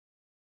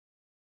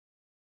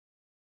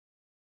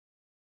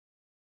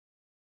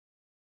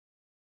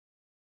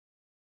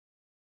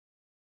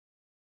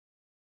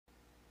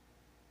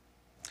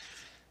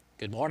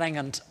Good morning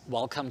and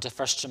welcome to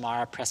First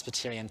Jamara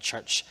Presbyterian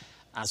Church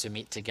as we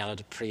meet together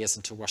to praise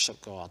and to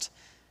worship God.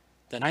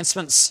 The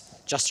announcements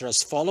just are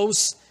as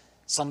follows.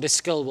 Sunday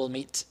school will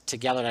meet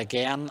together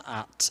again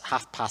at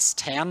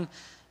 10:30,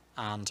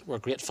 and we're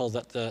grateful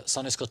that the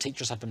Sunday school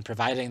teachers have been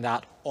providing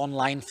that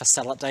online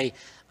facility,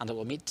 and it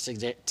will meet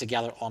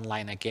together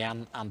online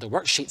again, and the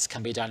worksheets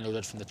can be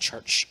downloaded from the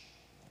church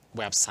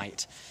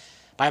website.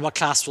 Bible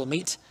class will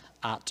meet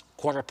at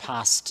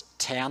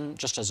 10:15,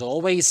 just as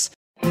always.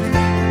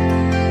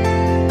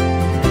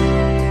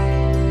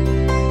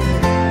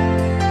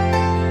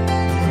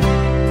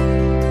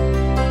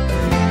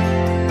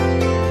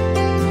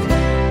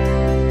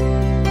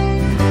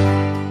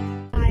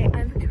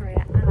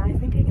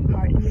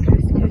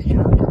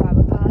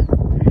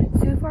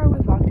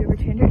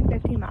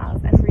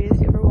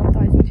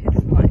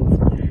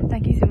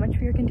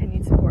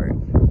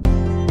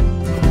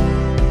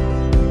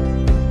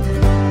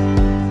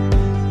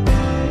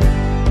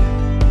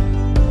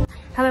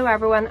 Hello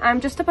everyone,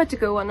 I'm just about to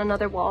go on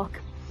another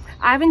walk.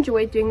 I've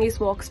enjoyed doing these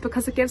walks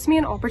because it gives me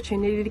an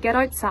opportunity to get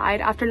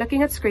outside after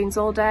looking at screens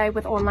all day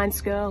with online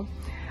school.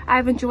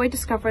 I've enjoyed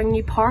discovering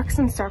new parks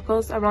and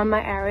circles around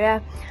my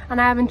area,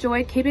 and I have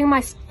enjoyed keeping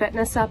my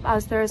fitness up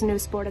as there is no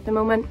sport at the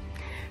moment.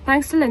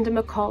 Thanks to Linda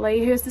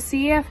McCauley, who is the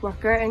CAF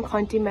worker in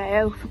County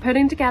Mayo, for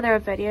putting together a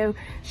video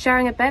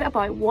sharing a bit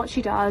about what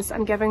she does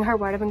and giving her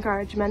word of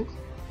encouragement.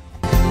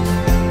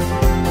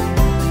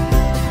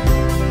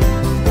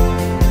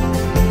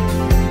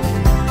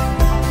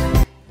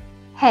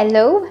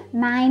 Hello,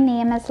 my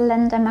name is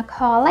Linda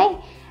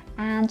McCauley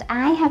and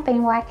I have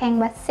been working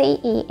with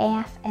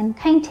CAF in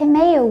County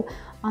Mayo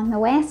on the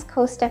west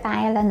coast of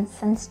Ireland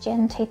since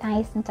June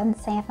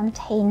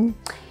 2017.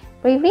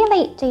 We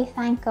really do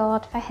thank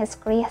God for His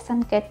grace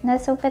and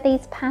goodness over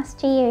these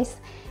past years.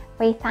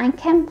 We thank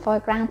Him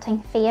for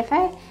granting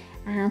favour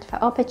and for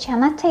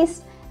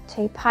opportunities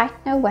to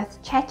partner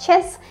with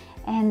churches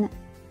in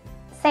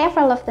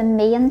several of the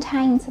main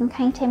towns in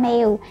County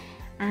Mayo,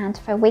 and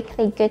for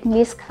weekly good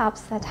news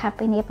clubs that have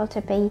been able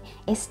to be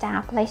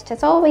established.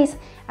 It's always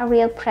a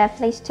real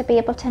privilege to be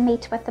able to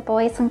meet with the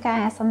boys and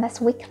girls on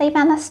this weekly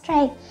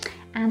ministry,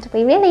 and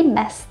we really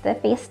miss the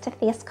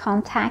face-to-face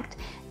contact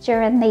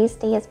during these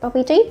days, but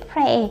we do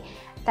pray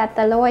that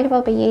the Lord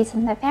will be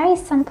using the very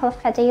simple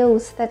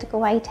videos that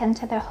go out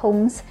into their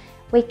homes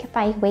week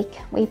by week.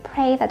 We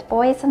pray that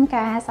boys and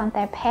girls and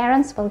their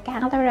parents will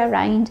gather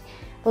around,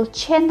 will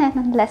tune in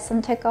and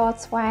listen to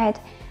God's word.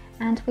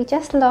 And we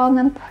just long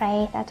and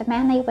pray that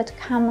many would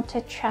come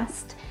to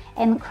trust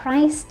in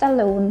Christ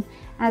alone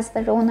as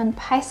their own and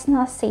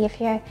personal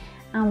Saviour,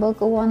 and will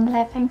go on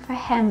living for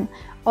Him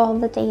all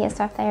the days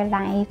of their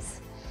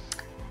lives.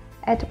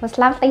 It was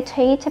lovely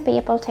too to be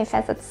able to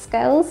visit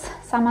schools,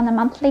 some on a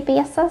monthly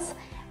basis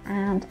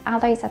and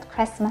others at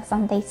Christmas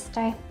and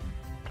Easter.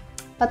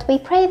 But we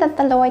pray that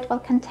the Lord will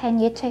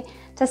continue to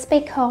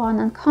speak on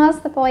and cause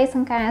the boys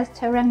and girls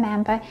to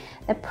remember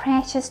the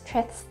precious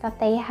truths that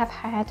they have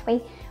heard.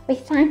 We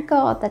thank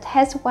God that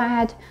His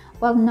word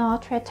will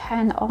not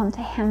return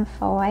unto Him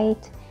void.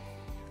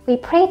 We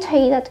pray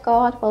too that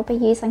God will be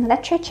using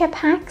literature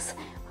packs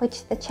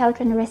which the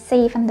children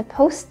receive in the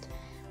post.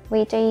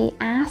 We do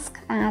ask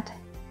that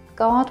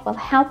God will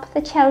help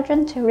the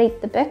children to read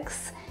the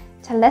books,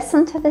 to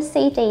listen to the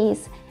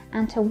CDs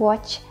and to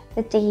watch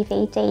the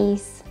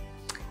DVDs.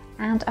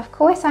 And of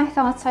course our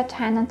thoughts are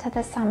turning to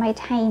the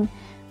summertime.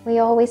 We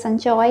always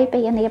enjoy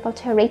being able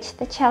to reach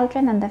the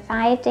children in the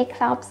 5-day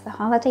clubs, the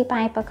holiday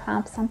Bible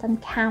clubs and in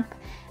camp.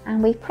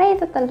 And we pray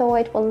that the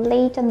Lord will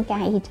lead and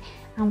guide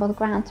and will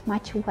grant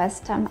much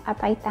wisdom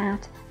about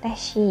that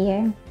this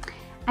year.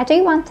 I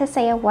do want to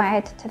say a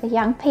word to the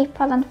young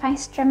people in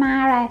First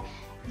Jamara.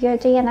 You're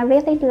doing a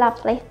really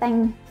lovely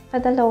thing for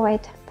the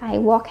Lord by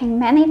walking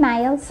many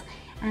miles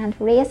and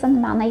raising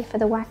money for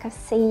the work of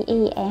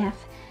CAF.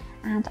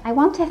 And I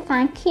want to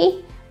thank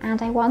you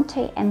and I want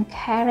to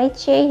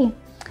encourage you.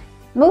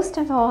 Most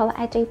of all,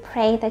 I do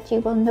pray that you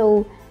will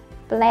know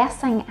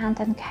blessing and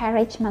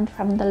encouragement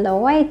from the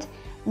Lord.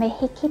 May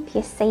He keep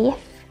you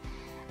safe.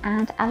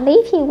 And I'll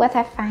leave you with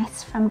a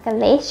verse from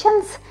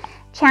Galatians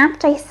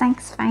chapter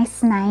 6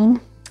 verse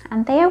 9.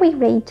 And there we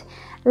read,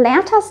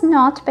 "Let us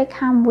not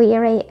become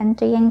weary in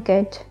doing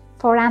good,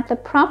 for at the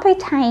proper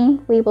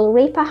time we will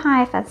reap a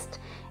harvest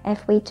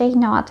if we do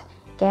not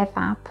give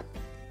up."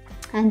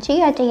 And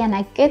you are doing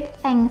a good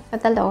thing for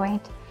the Lord.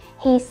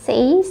 He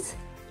sees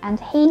and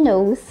He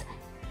knows.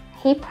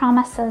 He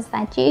promises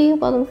that you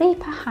will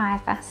reap a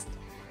harvest.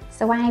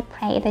 So I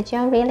pray that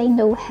you'll really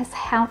know His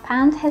help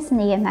and His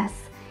nearness,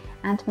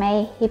 and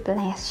may He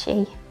bless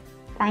you.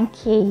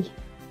 Thank you.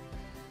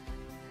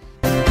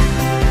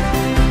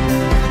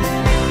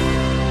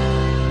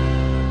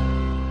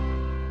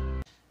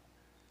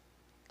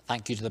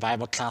 Thank you to the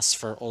Bible class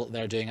for all that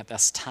they're doing at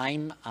this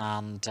time,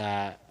 and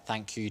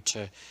thank you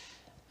to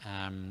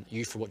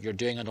you for what you're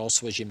doing, and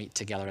also as you meet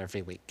together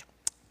every week.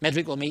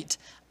 Midweek will meet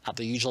at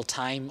the usual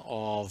time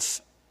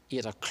of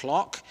 8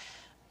 o'clock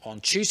on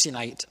Tuesday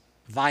night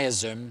via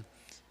Zoom,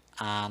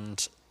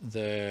 and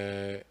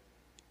the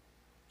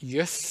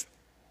youth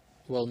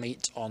will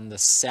meet on the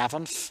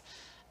 7th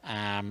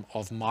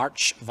of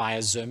March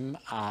via Zoom.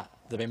 There'll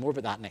be more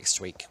about that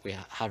next week. We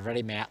have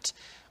already met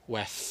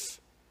with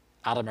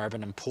Adam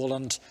Urban in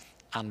Poland,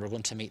 and we're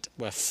going to meet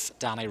with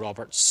Danny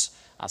Roberts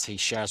as he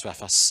shares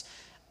with us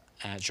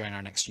during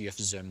our next youth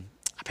Zoom.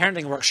 A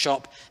parenting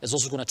workshop is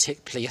also going to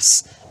take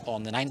place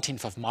on the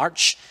 19th of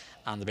March,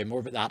 and there'll be more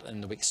about that in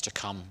the weeks to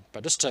come.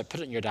 But just to put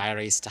it in your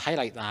diaries, to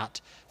highlight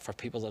that for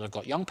people that have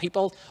got young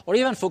people, or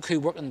even folk who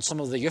work in some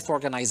of the youth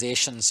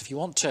organisations, if you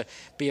want to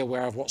be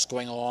aware of what's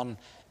going on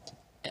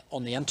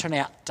the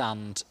internet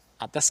and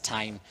at this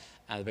time,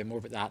 there'll be more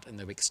about that in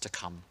the weeks to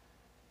come.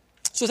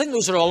 So I think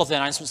those are all of the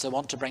announcements I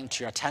want to bring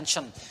to your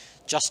attention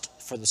just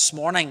for this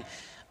morning.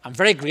 I'm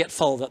very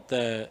grateful that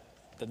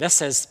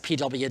this is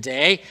PW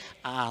Day,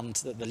 and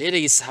that the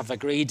ladies have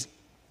agreed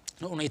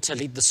not only to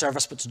lead the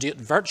service but to do it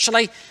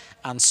virtually.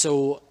 And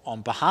so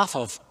on behalf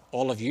of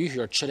all of you who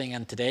are tuning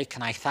in today,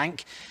 can I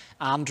thank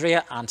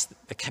Andrea and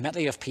the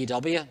committee of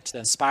PW, to the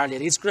Inspire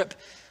Ladies Group.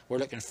 We're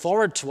looking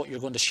forward to what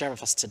you're going to share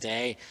with us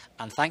today,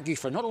 and thank you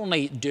for not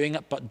only doing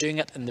it, but doing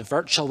it in the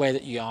virtual way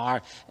that you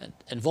are. It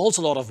involves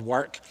a lot of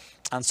work,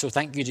 and so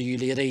thank you to you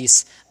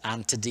ladies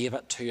and to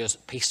David who has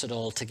pieced it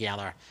all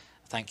together.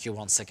 Thank you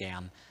once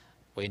again.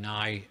 We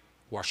now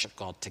worship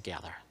God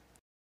together.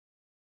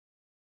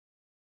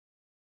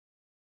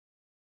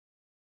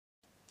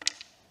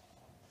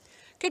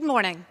 Good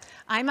morning.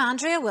 I'm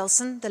Andrea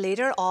Wilson, the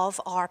leader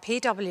of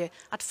RPW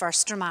at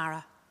First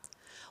Dromara.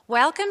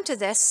 Welcome to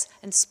this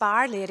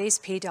Inspire Ladies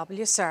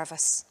PW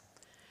service.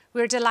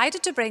 We're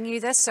delighted to bring you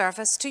this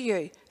service to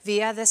you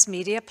via this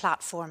media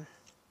platform.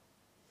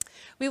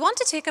 We want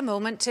to take a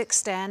moment to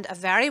extend a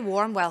very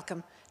warm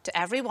welcome to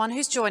everyone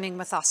who's joining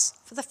with us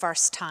for the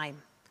first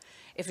time.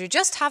 If you're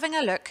just having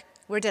a look,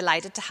 we're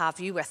delighted to have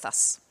you with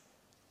us.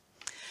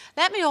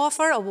 Let me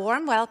offer a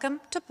warm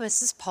welcome to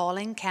Mrs.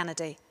 Pauline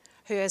Kennedy,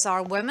 who is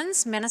our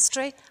Women's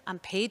Ministry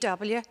and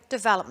PW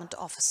Development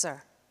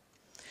Officer.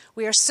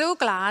 We are so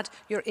glad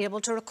you're able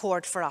to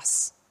record for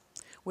us.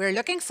 We're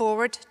looking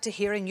forward to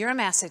hearing your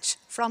message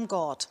from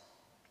God.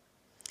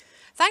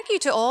 Thank you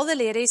to all the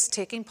ladies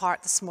taking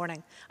part this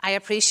morning. I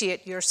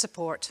appreciate your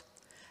support.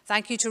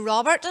 Thank you to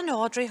Robert and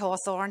Audrey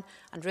Hawthorne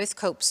and Ruth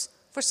Copes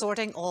for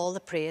sorting all the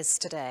praise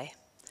today.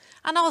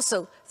 And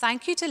also,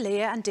 thank you to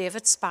Leah and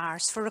David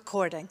Spars for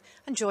recording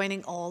and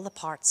joining all the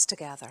parts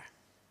together.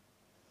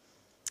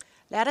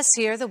 Let us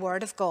hear the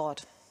word of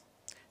God.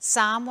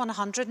 Psalm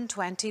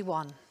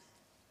 121.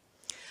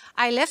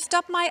 I lift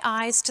up my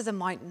eyes to the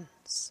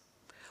mountains.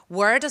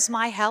 Where does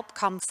my help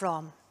come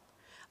from?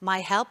 My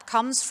help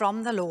comes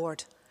from the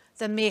Lord,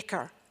 the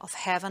maker of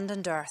heaven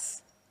and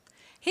earth.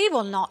 He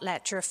will not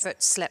let your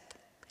foot slip.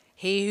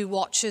 He who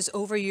watches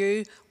over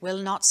you will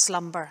not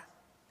slumber.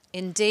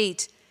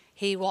 Indeed,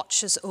 he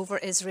watches over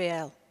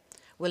Israel,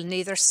 will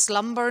neither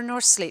slumber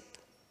nor sleep.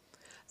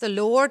 The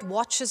Lord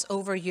watches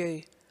over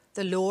you.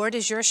 The Lord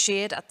is your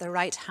shade at the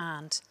right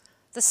hand.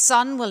 The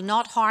sun will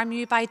not harm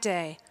you by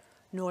day,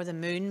 nor the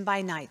moon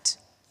by night.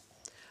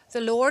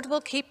 The Lord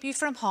will keep you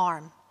from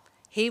harm.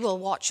 He will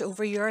watch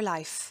over your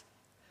life.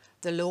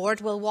 The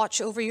Lord will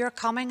watch over your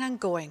coming and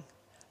going,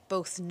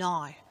 both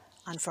now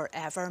and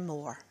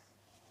forevermore.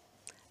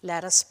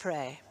 Let us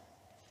pray.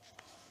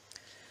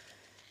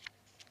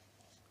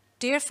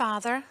 Dear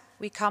Father,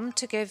 we come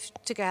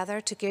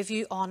together to give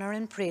you honour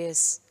and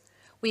praise.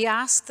 We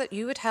ask that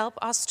you would help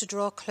us to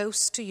draw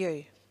close to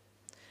you.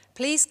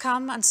 Please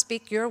come and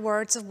speak your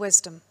words of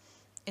wisdom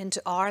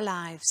into our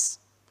lives.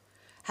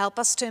 Help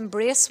us to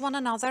embrace one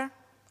another,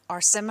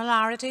 our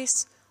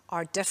similarities,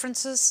 our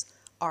differences,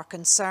 our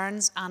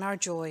concerns and our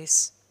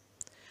joys.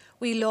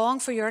 We long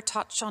for your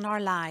touch on our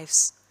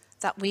lives,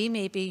 that we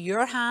may be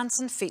your hands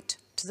and feet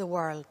to the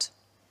world.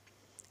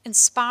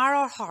 Inspire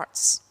our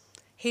hearts,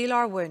 heal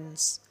our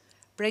wounds,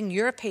 bring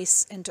your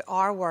peace into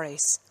our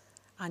worries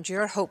and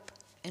your hope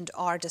into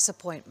our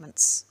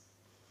disappointments.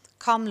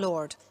 Come,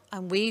 Lord,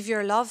 and weave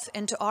your love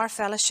into our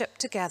fellowship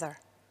together,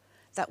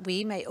 that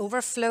we may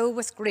overflow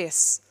with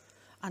grace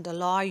and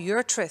allow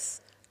your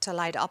truth to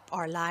light up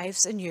our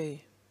lives in you.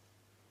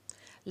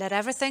 Let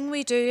everything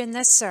we do in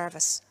this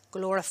service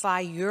glorify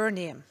your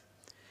name.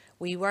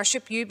 We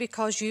worship you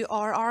because you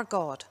are our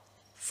God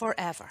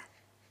forever.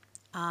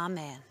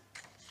 Amen.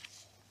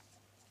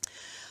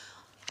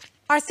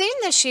 Our theme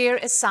this year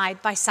is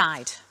side by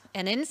side.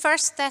 And in 1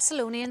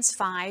 Thessalonians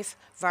 5,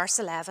 verse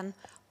 11,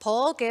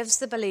 Paul gives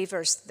the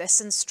believers this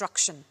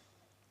instruction.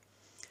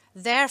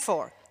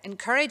 Therefore,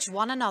 encourage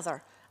one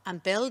another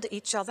and build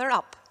each other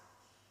up.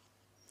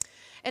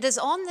 It is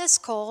on this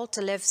call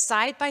to live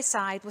side by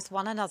side with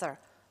one another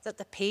that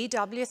the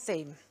PW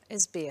theme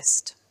is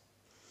based.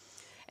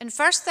 In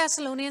 1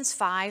 Thessalonians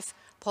 5,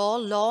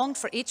 Paul longed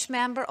for each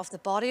member of the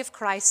body of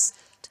Christ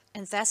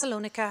in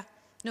Thessalonica,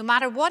 no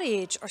matter what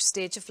age or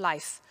stage of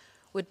life,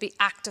 would be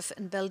active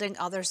in building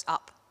others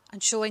up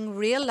and showing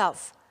real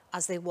love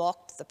as they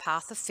walked the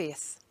path of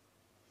faith.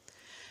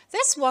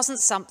 This wasn't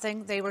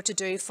something they were to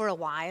do for a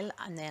while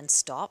and then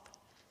stop.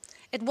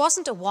 It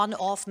wasn't a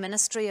one-off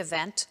ministry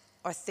event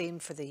or theme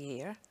for the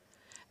year.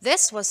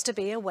 This was to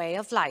be a way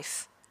of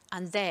life,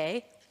 and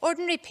they,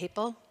 ordinary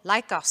people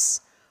like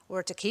us,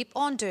 were to keep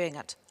on doing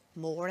it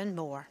more and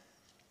more.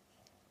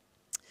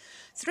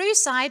 Through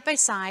Side by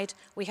Side,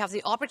 we have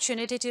the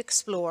opportunity to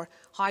explore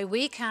how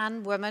we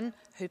can, women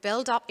who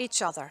build up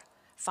each other,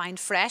 find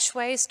fresh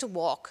ways to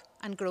walk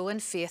and grow in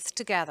faith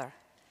together,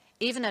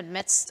 even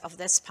amidst of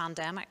this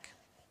pandemic.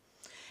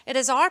 It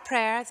is our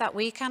prayer that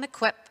we can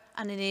equip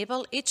and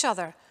enable each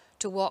other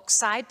to walk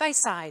side by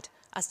side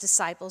as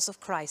disciples of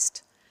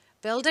Christ,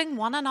 building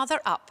one another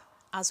up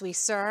as we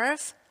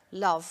serve,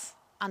 love,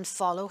 and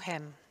follow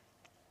him.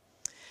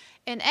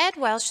 In Ed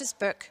Welsh's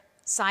book,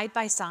 Side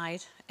by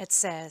Side, it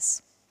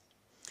says,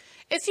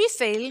 "If you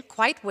feel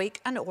quite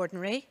weak and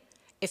ordinary,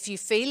 if you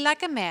feel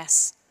like a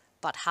mess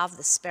but have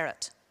the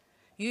Spirit,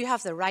 you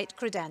have the right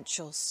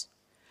credentials.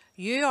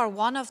 You are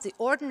one of the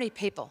ordinary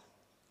people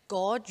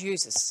God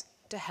uses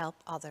to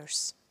help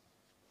others."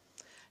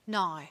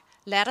 Now,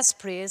 let us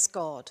praise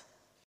God.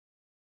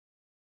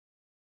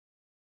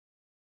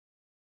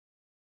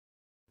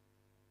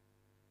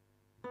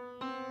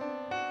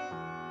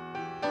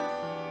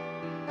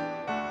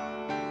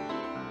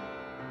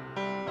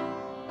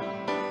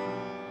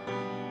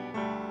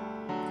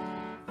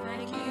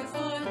 Thank you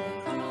for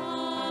the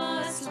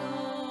cross,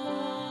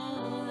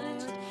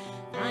 Lord.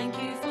 Thank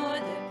you for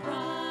the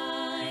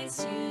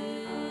price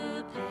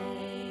you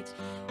paid.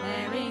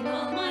 Bearing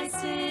all my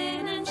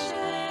sin and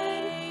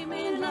shame,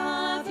 in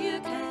love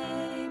you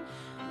came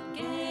and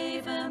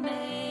gave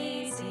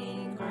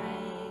amazing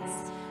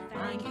grace.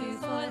 Thank you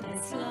for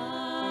this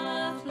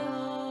love,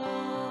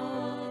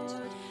 Lord.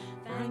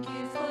 Thank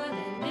you for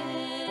the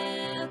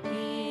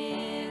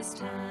nail-pierced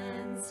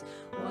hands.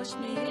 Wash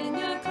me in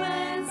your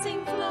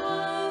cleansing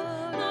flow.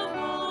 Now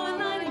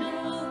all I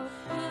know,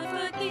 your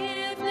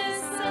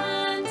forgiveness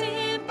and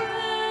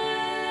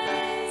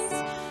embrace.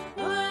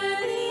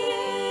 Worthy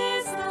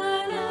is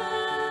the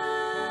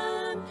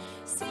Lamb,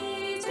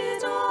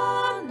 seated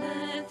on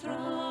the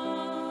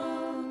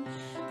throne.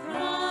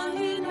 Crown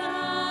you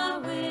now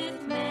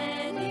with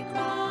many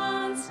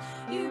crowns.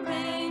 You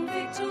reign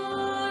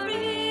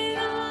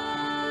victorious,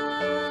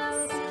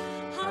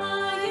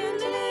 high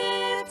and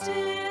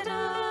lifted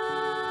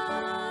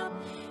up.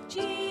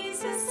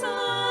 Jesus,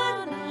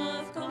 Son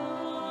of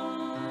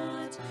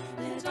God,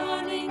 the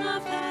darling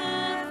of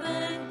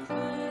heaven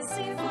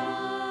crucified.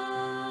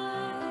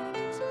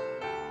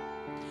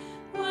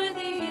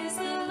 Worthy is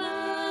the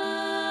Lamb,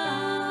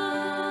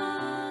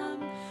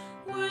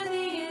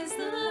 worthy is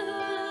the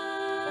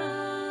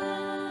Lamb.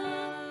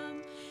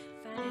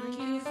 Thank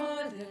you for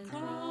the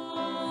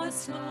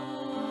cross,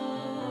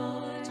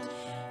 Lord.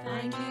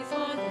 Thank you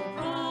for the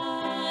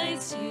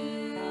price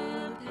you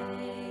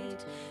paid.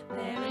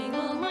 Bearing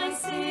all my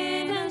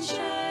sin and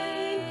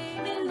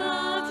shame, in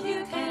love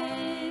you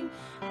came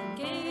and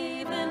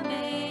gave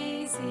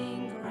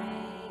amazing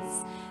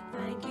grace.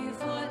 Thank you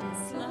for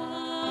this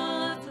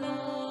love,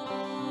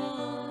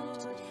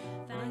 Lord.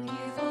 Thank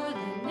you for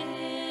the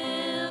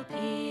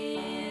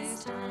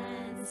nail-pierced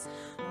hands.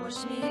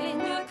 Wash me in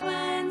your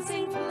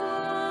cleansing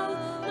flow.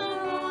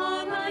 Now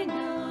all I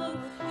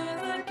know, your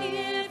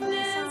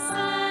forgiveness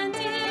and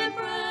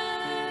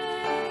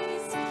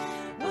embrace.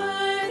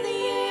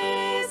 Worthy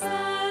is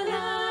the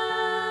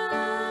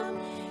Lamb,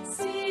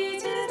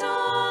 seated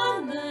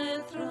on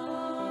the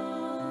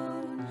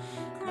throne.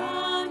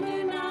 Crown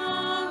you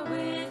now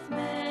with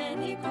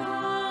many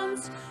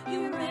crowns.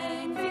 You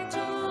reign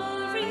victorious,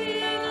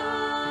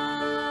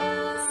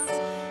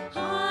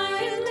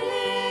 high and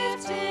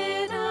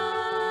lifted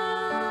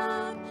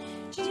up.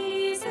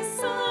 Jesus,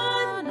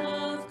 Son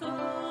of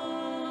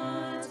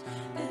God,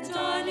 the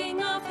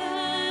darling of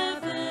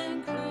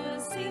heaven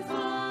crucified.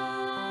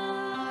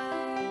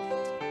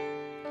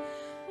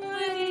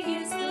 Worthy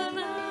is the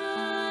Lamb,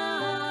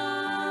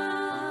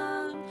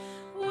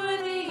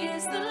 worthy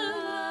is the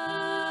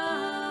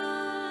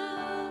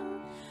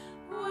Lamb,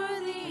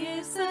 worthy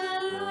is the Lamb.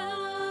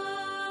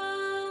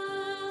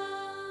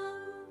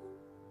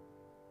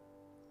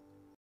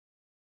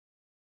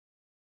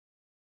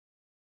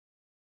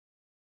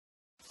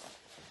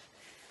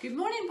 Good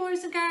morning,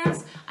 boys and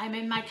girls. I'm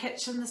in my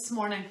kitchen this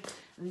morning,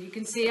 and you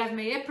can see I've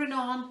my apron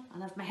on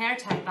and I've my hair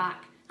tied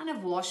back and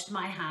I've washed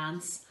my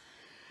hands.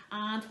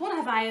 And what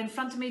have I in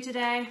front of me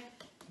today?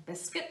 A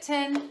biscuit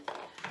tin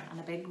and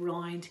a big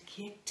round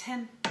cake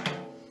tin.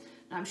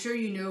 Now, I'm sure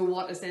you know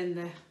what is in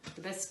the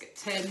biscuit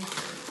tin.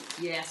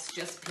 Yes,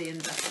 just plain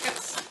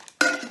biscuits.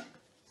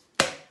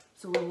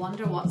 So we'll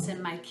wonder what's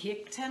in my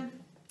cake tin.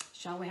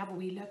 Shall we have a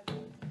wee look?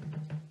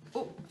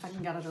 Oh, if I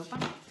can get it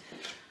open.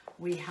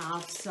 We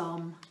have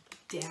some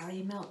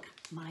dairy milk,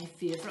 my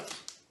favourite.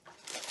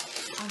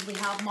 And we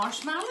have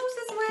marshmallows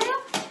as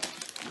well.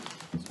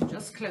 So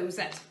just close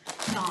it.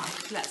 Now,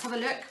 let's have a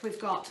look. We've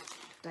got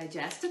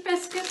digestive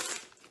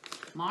biscuits,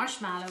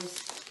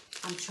 marshmallows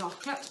and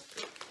chocolate.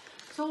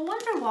 So I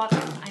wonder what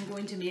I'm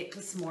going to make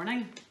this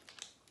morning.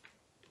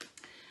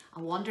 I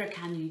wonder,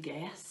 can you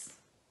guess?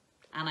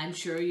 and I'm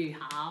sure you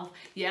have.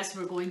 Yes,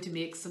 we're going to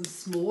make some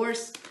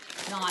s'mores.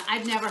 Now,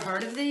 I'd never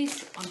heard of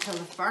these until the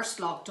first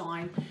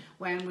lockdown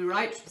when we were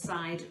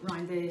outside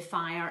around the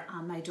fire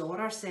and my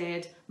daughter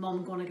said, Mum,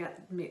 I'm going to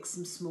make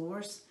some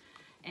s'mores.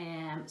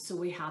 So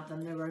we had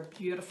them. They were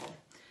beautiful.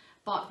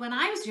 But when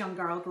I was a young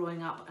girl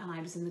growing up and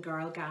I was in the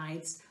Girl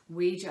Guides,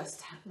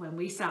 when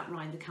we sat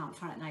around the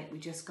campfire at night, we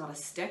just got a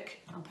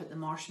stick and put the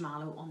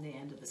marshmallow on the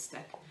end of the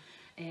stick.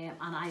 And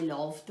I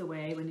loved the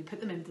way when you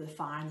put them into the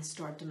fire and they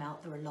started to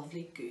melt, they were a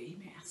lovely gooey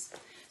mess.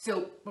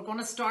 So we're going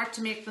to start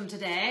to make them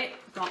today.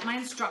 Got my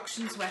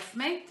instructions with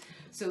me.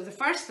 So the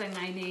first thing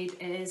I need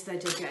is the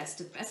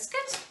digestive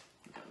biscuit.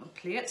 Got my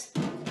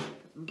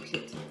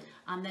plate.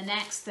 And the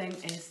next thing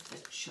is the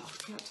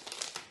chocolate.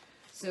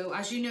 So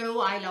as you know,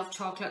 I love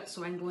chocolate,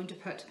 so I'm going to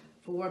put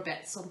 4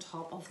 bits on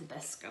top of the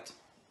biscuit.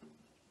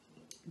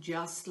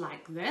 Just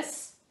like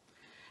this.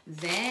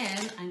 Then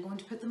I'm going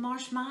to put the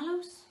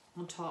marshmallows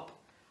on top.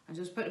 I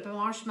just put a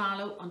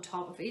marshmallow on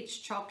top of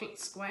each chocolate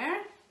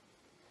square.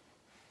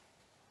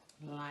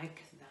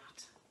 Like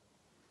that.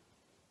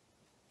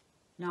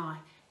 Now,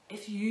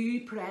 if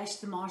you press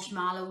the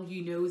marshmallow,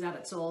 you know that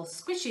it's all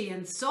squishy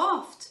and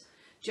soft,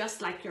 just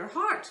like your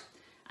heart.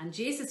 And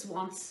Jesus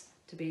wants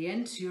to be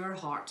into your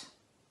heart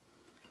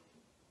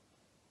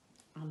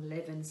and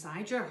live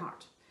inside your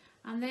heart.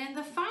 And then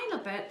the final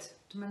bit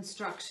to my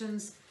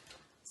instructions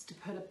is to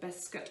put a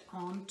biscuit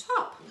on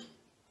top.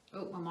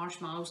 Oh, my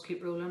marshmallows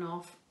keep rolling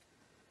off.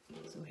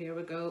 So here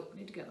we go.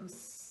 Need to get them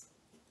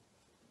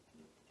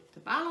to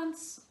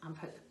balance and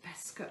put the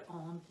biscuit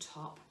on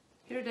top.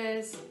 Here it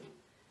is.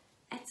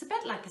 It's a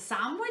bit like a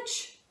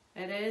sandwich.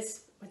 It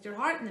is, with your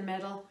heart in the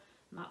middle.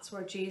 And that's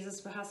where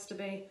Jesus has to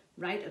be,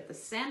 right at the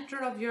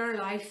center of your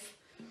life.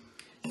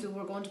 So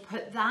we're going to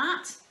put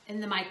that in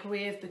the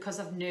microwave because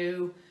I've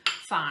no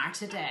fire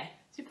today.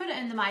 So you put it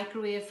in the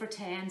microwave for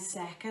 10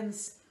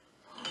 seconds.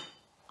 Oh,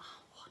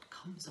 what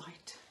comes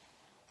out?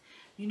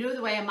 You know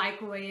the way a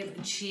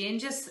microwave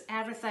changes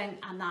everything,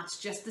 and that's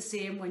just the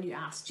same when you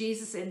ask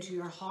Jesus into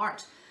your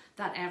heart,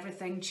 that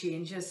everything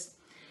changes.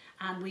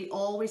 And we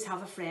always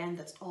have a friend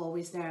that's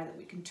always there that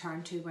we can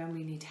turn to when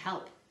we need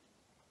help.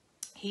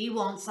 He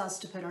wants us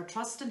to put our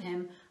trust in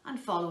him and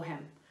follow him.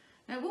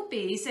 Now, it won't be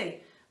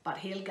easy, but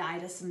he'll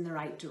guide us in the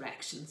right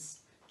directions.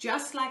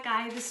 Just like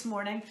I this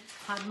morning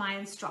had my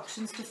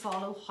instructions to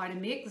follow how to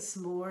make the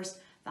s'mores,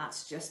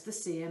 that's just the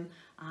same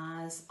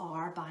as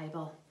our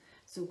Bible.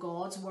 So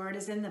God's word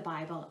is in the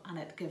Bible and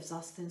it gives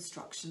us the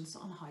instructions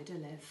on how to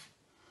live.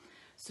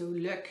 So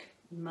look,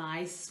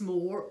 my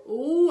s'more,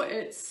 oh,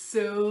 it's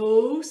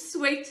so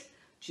sweet,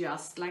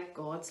 just like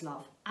God's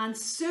love, and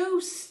so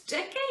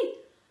sticky.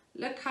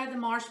 Look how the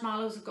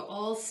marshmallows have got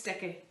all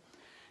sticky.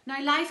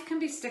 Now, life can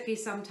be sticky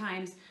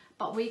sometimes,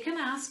 but we can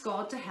ask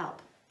God to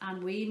help,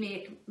 and we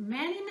make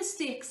many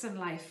mistakes in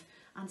life,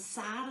 and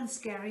sad and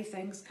scary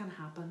things can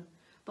happen,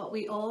 but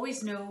we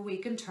always know we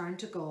can turn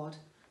to God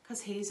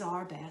because he's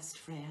our best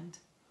friend.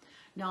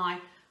 Now,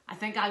 I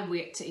think I'll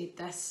wait to eat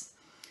this.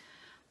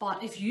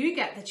 But if you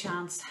get the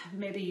chance,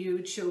 maybe you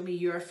would show me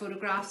your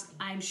photographs.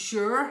 I'm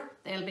sure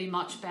they'll be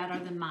much better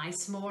than my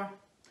s'more.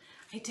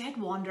 I did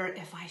wonder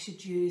if I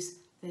should use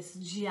this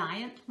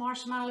giant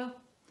marshmallow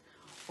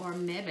or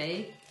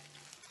maybe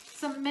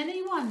some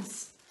mini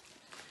ones.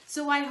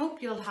 So I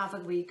hope you'll have a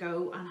wee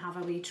go and have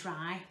a wee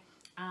try.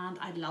 And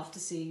I'd love to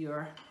see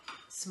your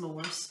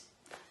s'mores.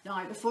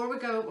 Now, before we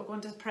go, we're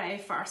going to pray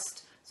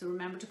first. So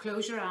remember to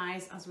close your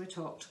eyes as we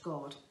talk to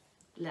God.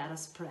 Let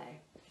us pray.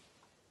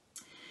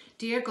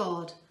 Dear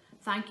God,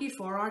 thank you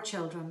for our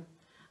children.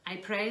 I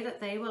pray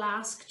that they will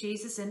ask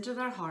Jesus into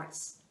their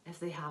hearts if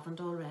they haven't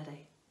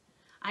already.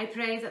 I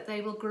pray that they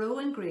will grow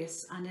in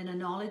grace and in a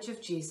knowledge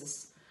of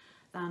Jesus,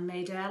 that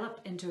may develop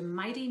into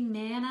mighty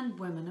men and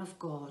women of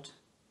God.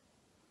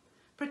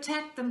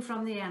 Protect them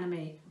from the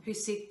enemy who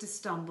seek to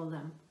stumble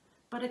them,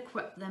 but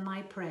equip them,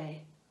 I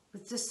pray,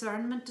 with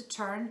discernment to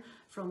turn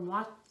from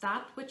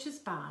that which is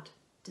bad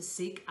to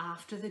seek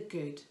after the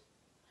good.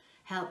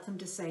 Help them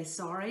to say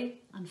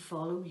sorry and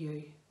follow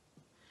you.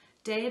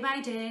 Day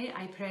by day,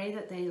 I pray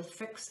that they'll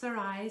fix their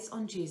eyes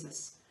on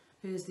Jesus,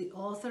 who is the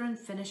author and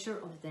finisher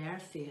of their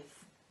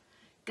faith.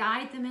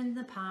 Guide them in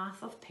the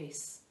path of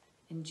peace.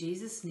 In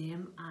Jesus'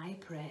 name I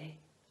pray.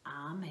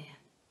 Amen.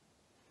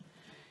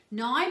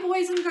 Now,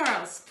 boys and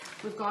girls,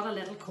 we've got a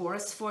little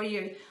chorus for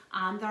you,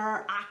 and there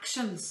are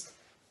actions.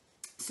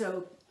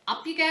 So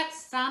up you get,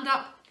 stand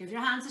up, give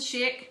your hands a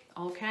shake.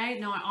 Okay,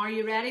 now are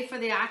you ready for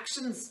the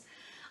actions?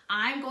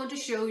 I'm going to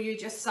show you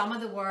just some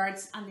of the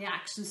words and the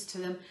actions to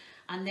them,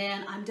 and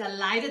then I'm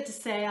delighted to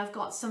say I've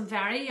got some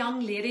very young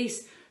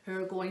ladies who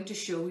are going to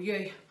show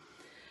you.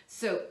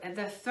 So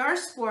the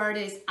first word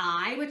is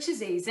I, which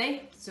is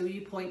easy. So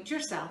you point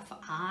yourself.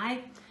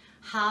 I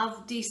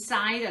have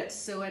decided.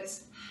 So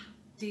it's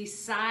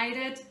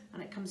decided,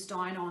 and it comes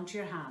down onto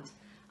your hand.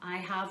 I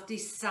have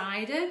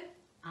decided.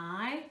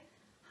 I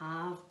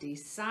have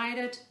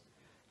decided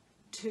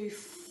to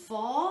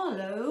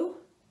follow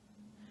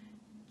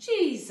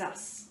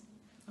Jesus.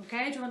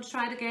 Okay, do you want to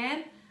try it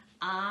again?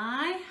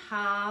 I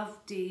have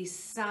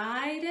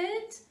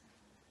decided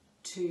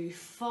to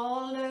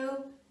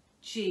follow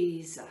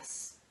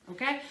Jesus.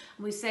 Okay,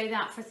 and we say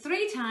that for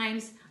 3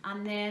 times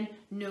and then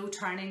no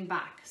turning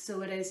back.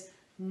 So it is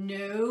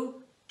no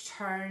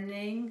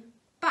turning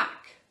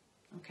back.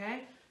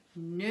 Okay,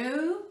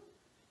 no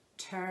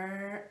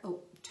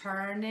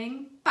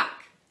turning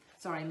back.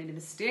 Sorry, I made a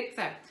mistake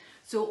there.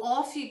 So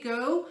off you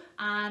go,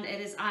 and it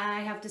is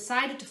I have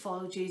decided to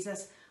follow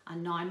Jesus,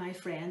 and now my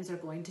friends are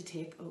going to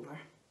take over.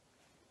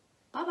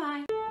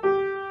 Bye-bye.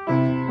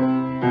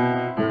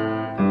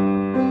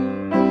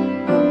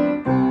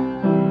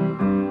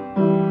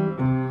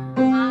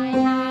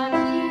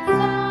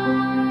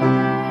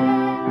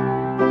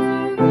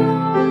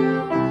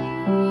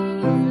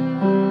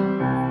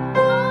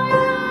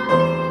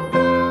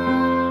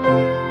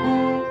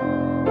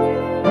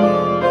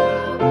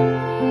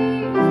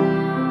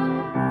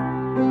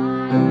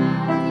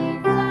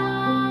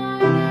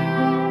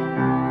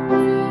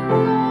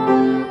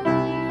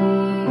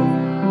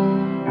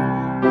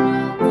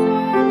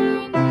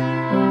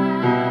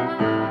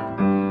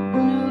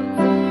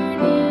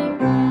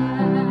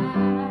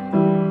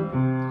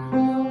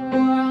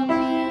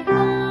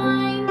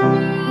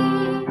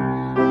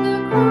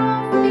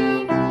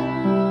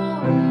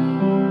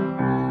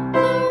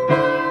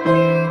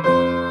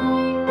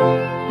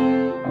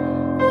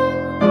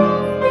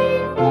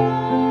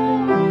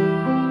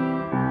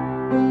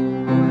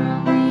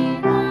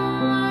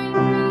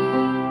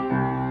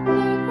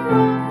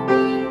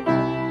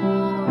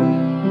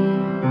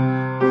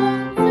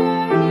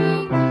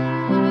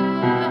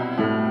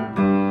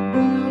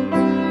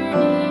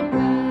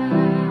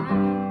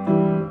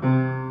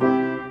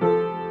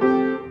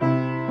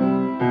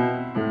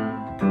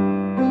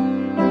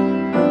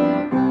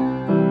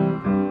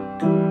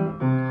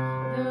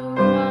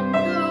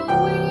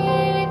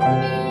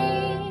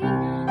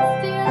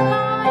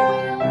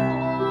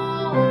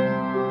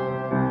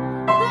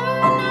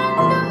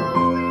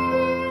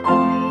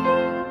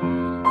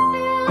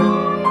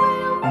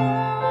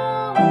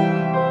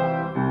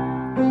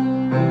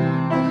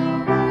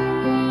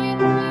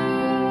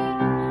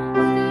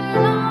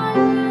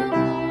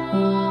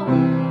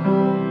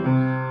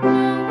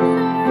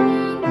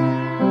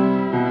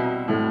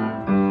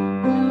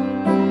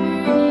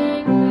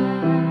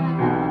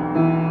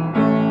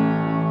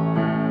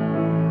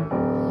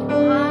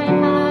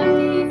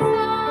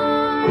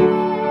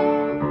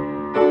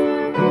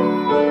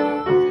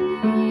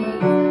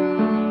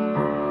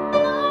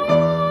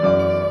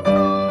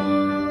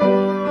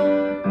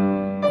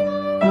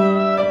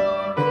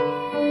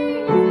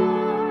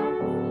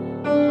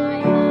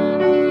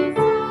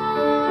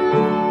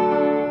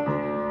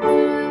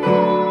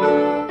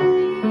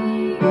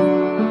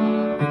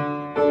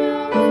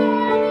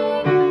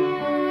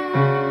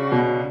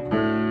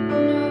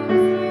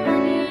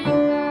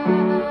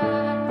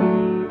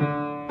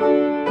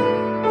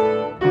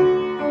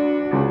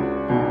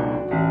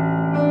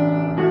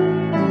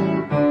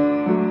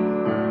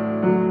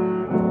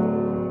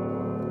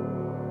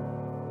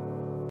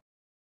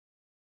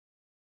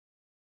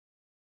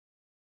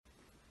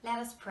 Let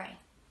us pray.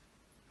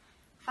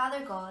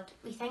 Father God,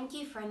 we thank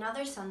you for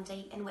another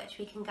Sunday in which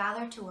we can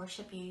gather to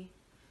worship you.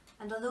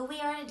 And although we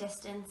are at a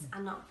distance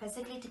and not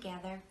physically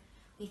together,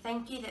 we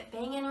thank you that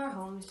being in our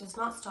homes does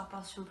not stop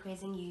us from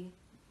praising you.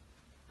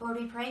 Lord,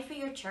 we pray for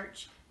your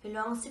church who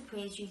longs to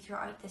praise you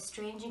throughout this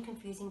strange and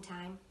confusing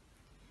time.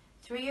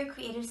 Through your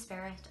creative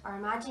spirit, our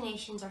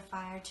imaginations are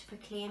fired to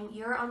proclaim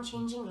your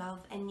unchanging love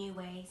in new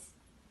ways.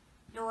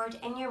 Lord,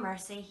 in your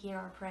mercy, hear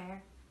our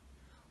prayer.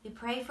 We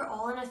pray for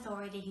all in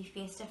authority who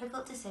face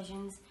difficult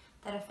decisions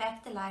that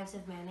affect the lives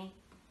of many.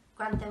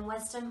 Grant them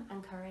wisdom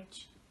and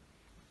courage.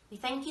 We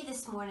thank you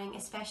this morning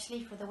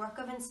especially for the work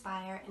of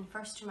Inspire in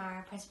First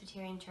Dromara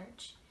Presbyterian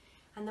Church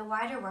and the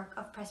wider work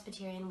of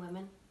Presbyterian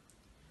women.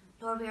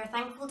 Lord, we are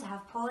thankful to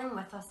have Pauline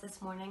with us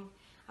this morning,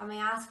 and we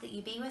ask that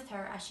you be with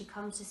her as she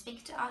comes to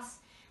speak to us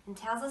and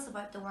tells us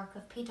about the work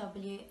of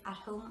PW at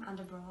home and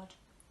abroad.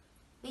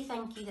 We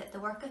thank you that the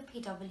work of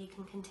PW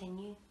can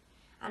continue,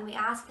 and we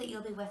ask that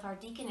you'll be with our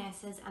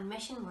deaconesses and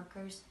mission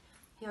workers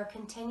who are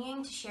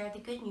continuing to share the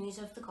good news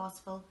of the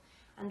gospel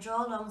and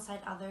draw alongside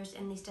others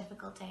in these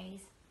difficult days.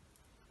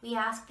 We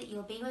ask that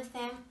you'll be with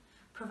them,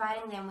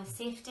 providing them with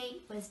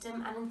safety,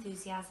 wisdom and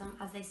enthusiasm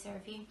as they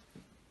serve you.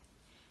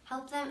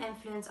 Help them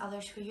influence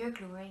others for your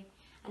glory,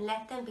 and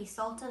let them be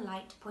salt and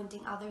light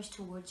pointing others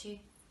towards you.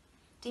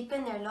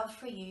 Deepen their love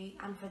for you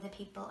and for the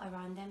people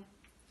around them.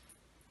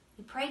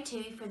 We pray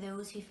too for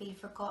those who feel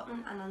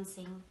forgotten and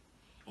unseen,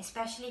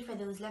 especially for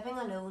those living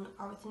alone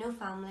or with no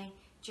family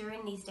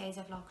during these days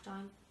of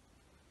lockdown.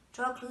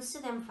 Draw close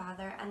to them,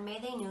 Father, and may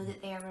they know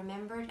that they are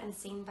remembered and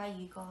seen by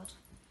you, God.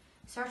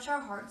 Search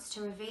our hearts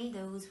to reveal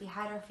those we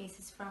hide our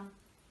faces from,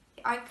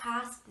 the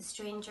outcast, the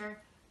stranger,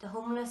 the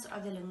homeless or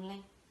the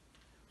lonely.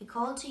 We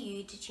call to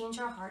you to change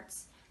our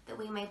hearts, that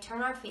we may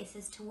turn our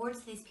faces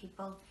towards these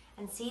people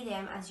and see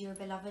them as your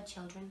beloved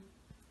children.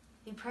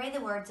 We pray the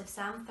words of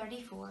Psalm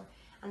 34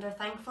 and are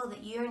thankful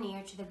that you are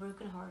near to the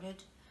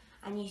brokenhearted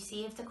and you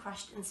save the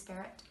crushed in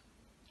spirit.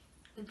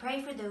 We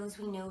pray for those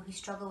we know who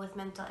struggle with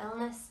mental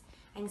illness,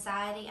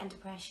 anxiety and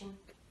depression.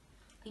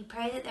 We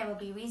pray that there will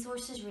be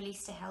resources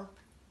released to help,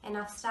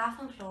 enough staff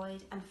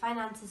employed and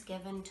finances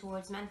given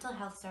towards mental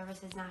health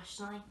services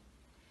nationally.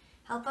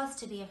 Help us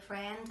to be a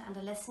friend and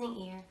a listening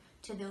ear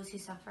to those who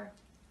suffer.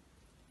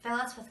 Fill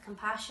us with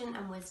compassion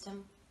and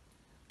wisdom.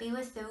 Be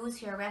with those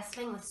who are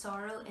wrestling with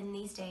sorrow in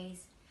these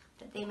days,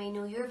 that they may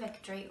know your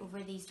victory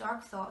over these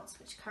dark thoughts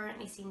which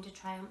currently seem to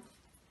triumph.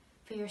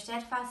 For your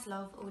steadfast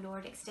love, O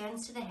Lord,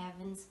 extends to the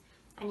heavens,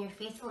 and your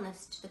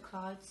faithfulness to the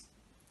clouds.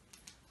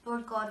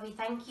 Lord God, we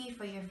thank you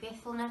for your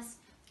faithfulness,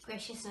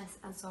 graciousness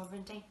and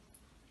sovereignty.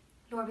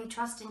 Lord, we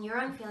trust in your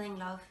unfailing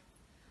love.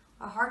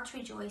 Our hearts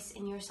rejoice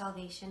in your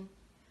salvation.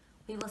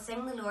 We will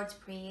sing the Lord's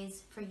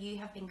praise, for you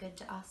have been good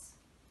to us.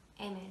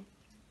 Amen.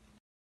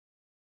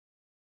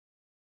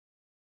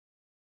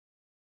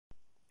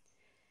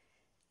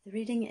 The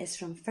reading is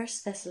from 1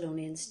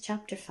 Thessalonians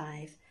chapter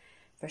 5,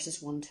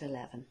 verses 1 to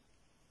 11.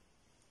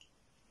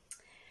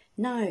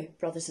 Now,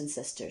 brothers and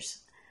sisters,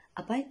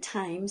 about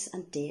times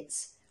and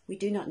dates we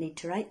do not need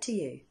to write to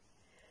you,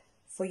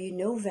 for you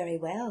know very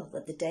well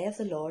that the day of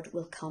the Lord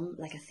will come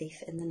like a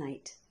thief in the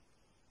night.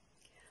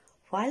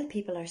 While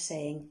people are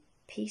saying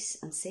peace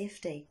and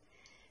safety,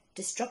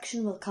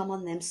 destruction will come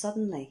on them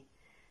suddenly,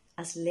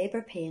 as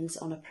labour pains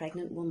on a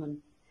pregnant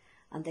woman,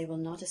 and they will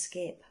not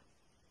escape.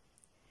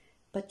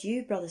 But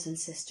you, brothers and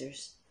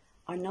sisters,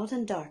 are not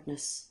in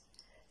darkness,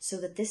 so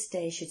that this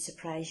day should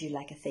surprise you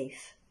like a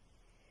thief.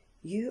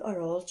 You are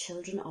all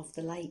children of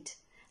the light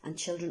and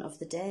children of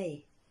the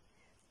day.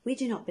 We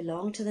do not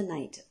belong to the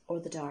night or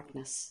the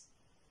darkness.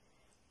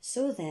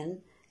 So then,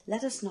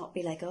 let us not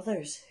be like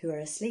others who are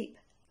asleep,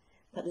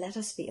 but let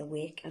us be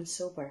awake and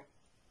sober.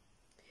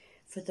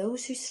 For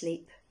those who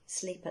sleep,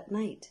 sleep at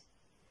night,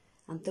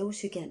 and those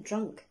who get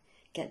drunk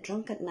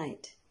at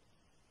night.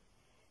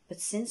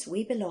 But since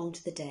we belong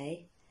to the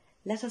day,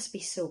 let us be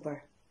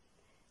sober,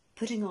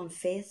 putting on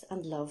faith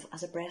and love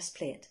as a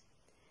breastplate,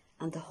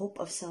 and the hope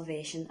of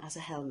salvation as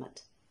a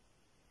helmet.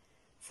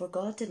 For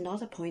God did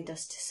not appoint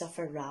us to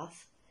suffer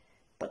wrath,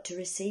 but to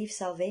receive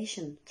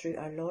salvation through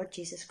our Lord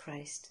Jesus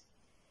Christ.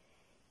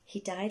 He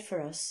died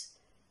for us,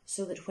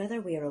 so that whether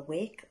we are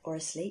awake or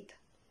asleep,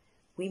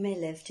 we may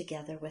live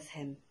together with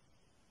him.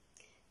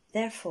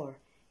 Therefore,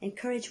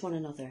 encourage one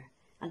another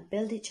and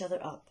build each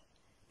other up,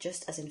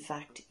 just as in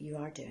fact you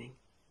are doing.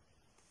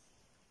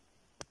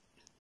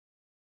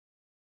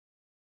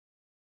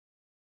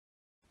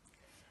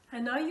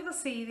 And now you will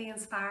see the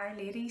Inspire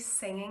ladies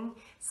singing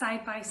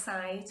side by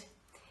side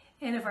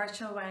in a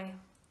virtual way.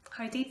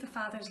 How deep the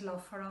Father's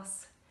love for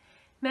us.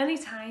 Many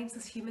times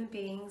as human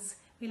beings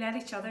we let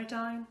each other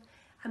down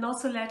and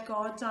also let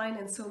God down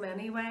in so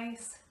many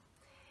ways.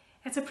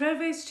 It's a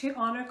privilege to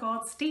honour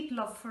God's deep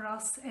love for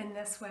us in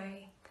this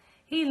way.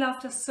 He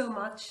loved us so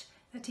much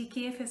that he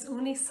gave his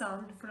only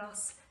Son for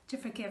us to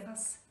forgive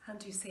us and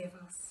to save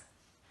us.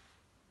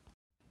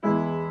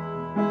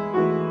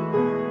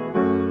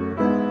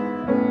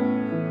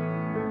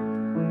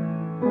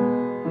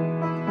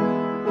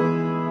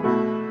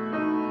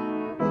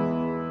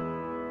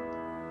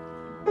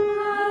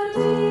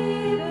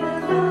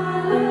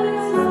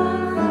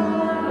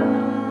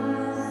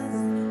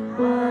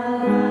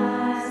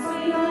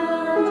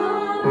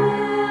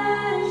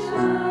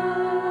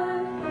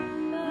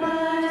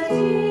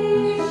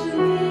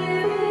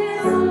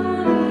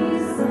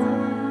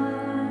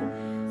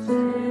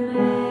 To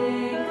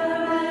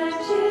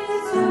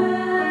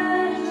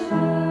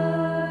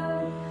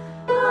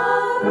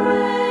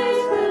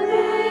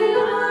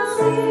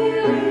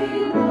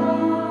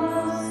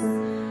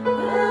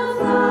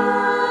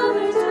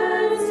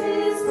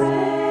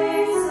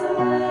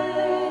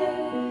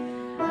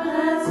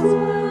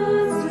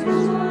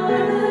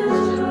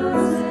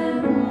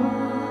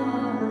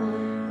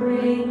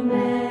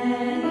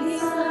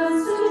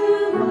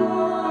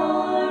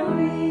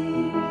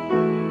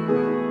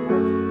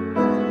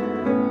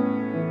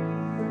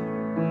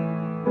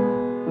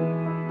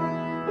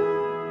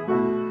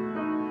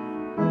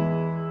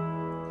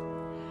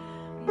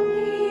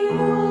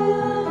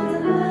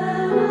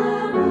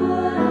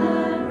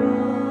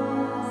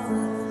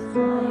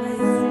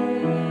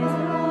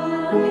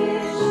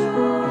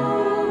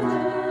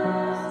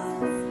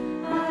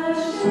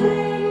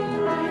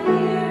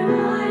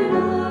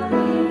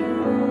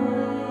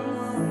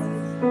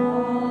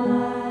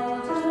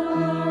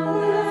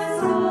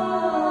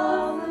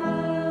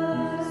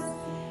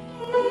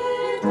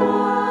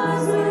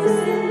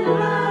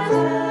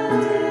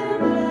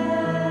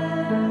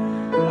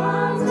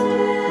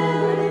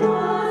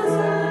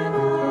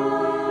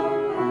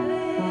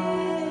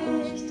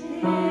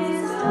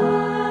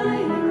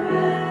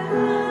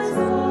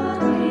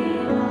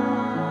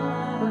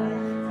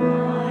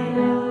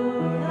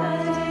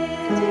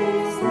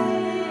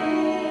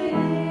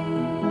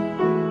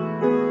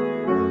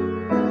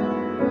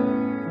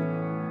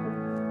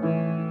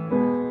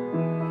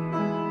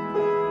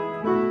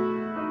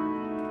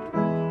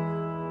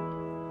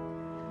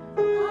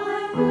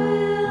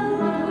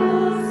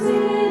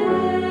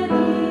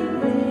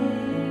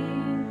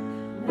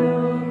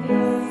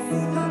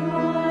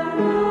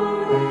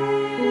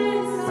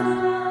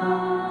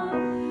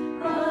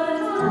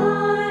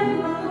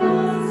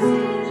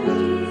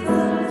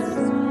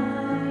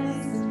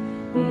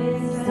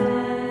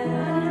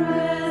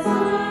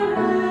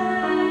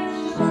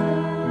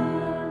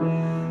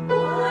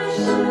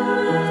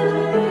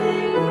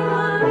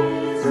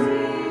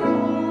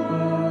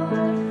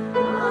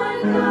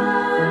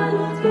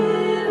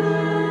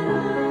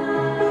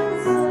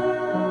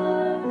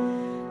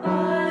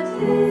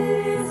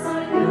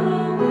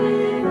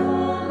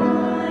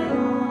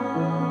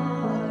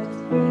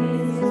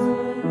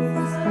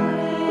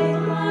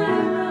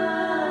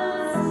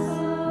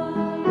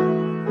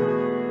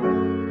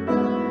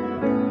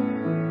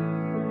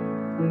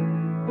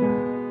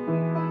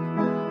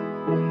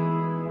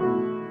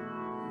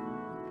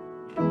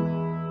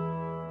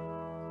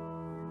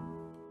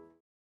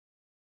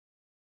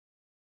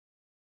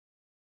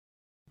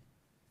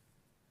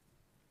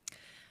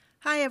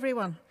Hi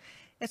everyone.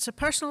 It's a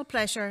personal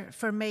pleasure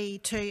for me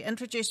to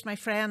introduce my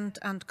friend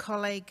and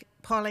colleague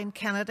Pauline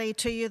Kennedy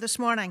to you this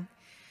morning.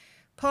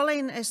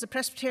 Pauline is the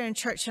Presbyterian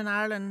Church in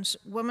Ireland's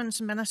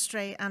Women's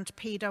Ministry and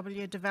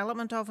PW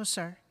Development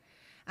Officer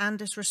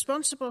and is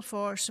responsible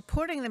for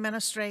supporting the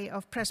ministry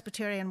of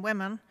Presbyterian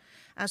women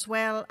as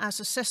well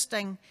as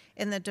assisting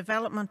in the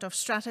development of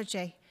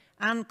strategy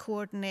and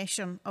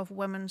coordination of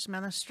women's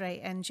ministry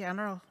in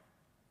general.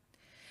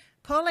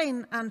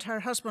 Pauline and her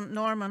husband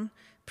Norman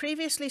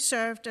previously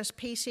served as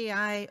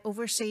PCI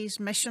Overseas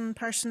Mission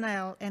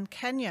personnel in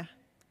Kenya.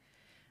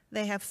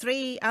 They have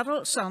 3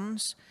 adult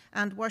sons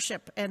and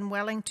worship in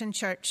Wellington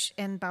Church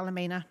in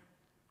Ballymena.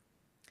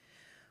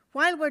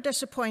 While we're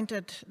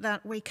disappointed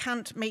that we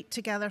can't meet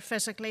together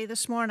physically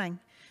this morning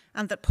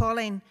and that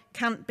Pauline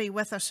can't be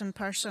with us in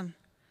person,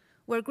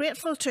 we're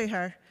grateful to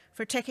her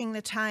for taking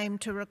the time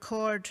to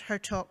record her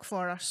talk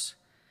for us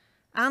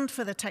and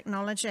for the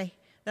technology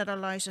that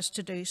allows us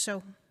to do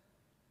so.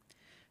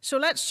 So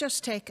let's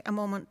just take a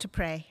moment to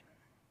pray.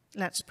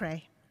 Let's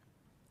pray.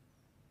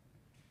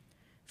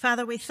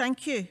 Father, we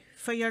thank you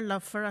for your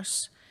love for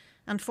us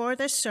and for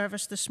this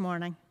service this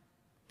morning.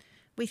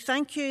 We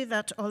thank you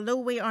that although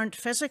we aren't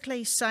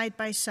physically side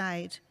by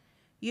side,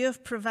 you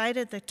have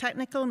provided the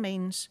technical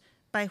means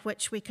by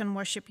which we can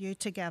worship you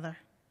together.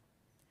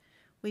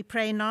 We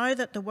pray now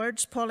that the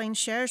words Pauline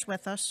shares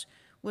with us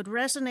would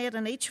resonate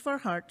in each of our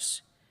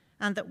hearts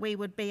and that we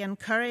would be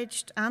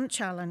encouraged and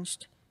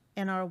challenged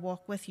in our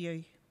walk with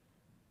you.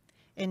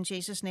 In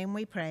Jesus' name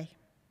we pray.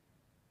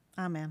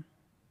 Amen.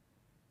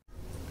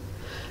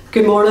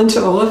 Good morning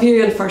to all of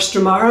you in First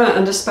Dromara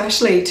and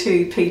especially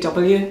to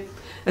PW.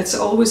 It's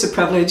always a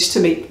privilege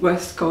to meet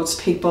with God's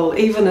people,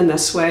 even in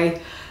this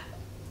way,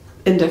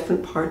 in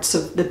different parts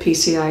of the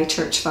PCI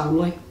church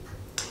family.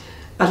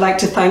 I'd like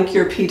to thank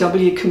your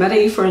PW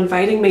committee for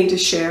inviting me to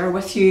share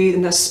with you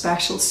in this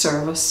special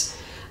service,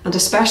 and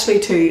especially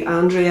to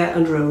Andrea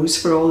and Rose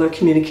for all their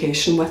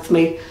communication with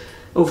me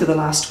over the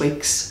last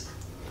weeks.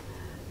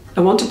 I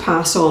want to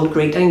pass on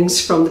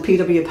greetings from the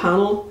PW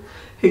panel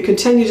who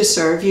continue to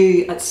serve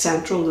you at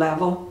central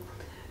level.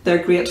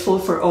 They're grateful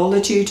for all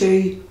that you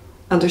do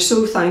and are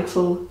so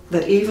thankful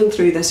that even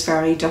through this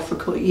very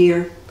difficult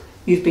year,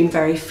 you've been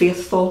very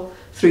faithful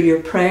through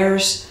your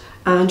prayers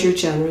and your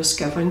generous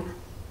giving.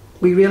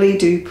 We really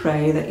do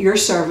pray that your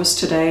service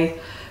today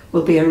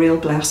will be a real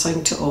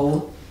blessing to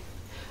all.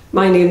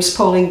 My name's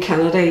Pauline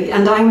Kennedy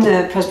and I'm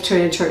the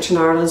Presbyterian Church in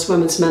Ireland's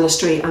Women's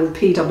Ministry and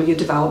PW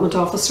Development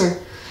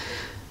Officer.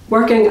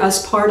 Working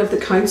as part of the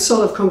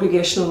Council of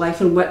Congregational Life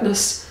and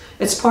Witness,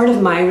 it's part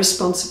of my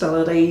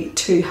responsibility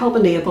to help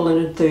enable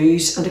and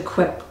enthuse and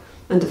equip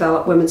and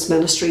develop women's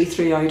ministry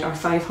throughout our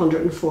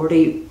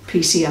 540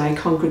 PCI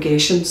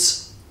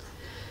congregations.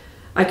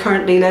 I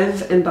currently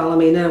live in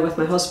Ballymena with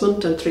my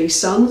husband and 3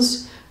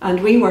 sons,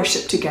 and we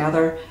worship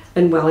together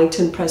in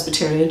Wellington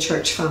Presbyterian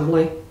Church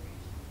family.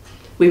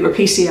 We were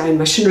PCI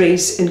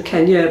missionaries in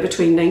Kenya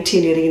between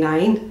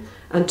 1989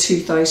 and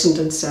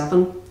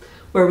 2007,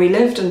 where we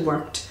lived and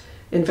worked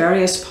in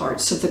various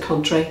parts of the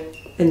country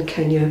in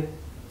Kenya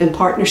in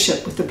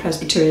partnership with the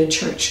Presbyterian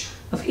Church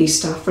of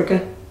East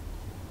Africa.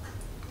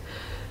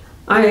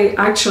 I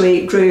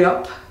actually grew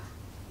up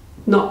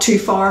not too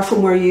far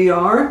from where you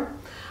are.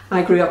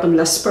 I grew up in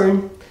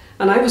Lisburn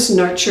and I was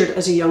nurtured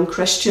as a young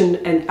Christian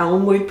in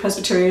Elmwood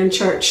Presbyterian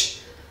Church,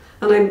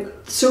 and I'm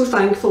so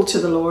thankful to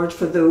the Lord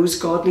for those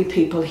godly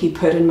people he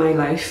put in my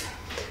life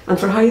and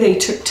for how they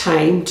took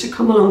time to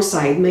come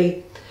alongside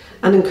me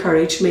and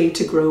encourage me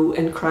to grow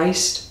in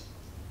Christ.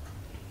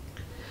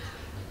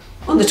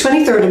 On the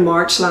 23rd of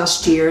March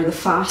last year, the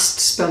fast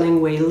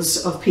spinning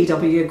wheels of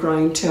PW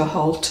ground to a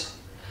halt.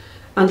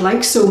 And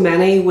like so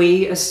many,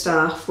 we as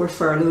staff were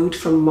furloughed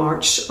from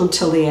March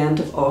until the end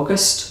of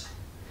August.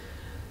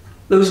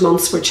 Those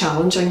months were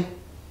challenging,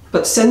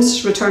 but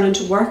since returning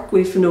to work,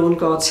 we've known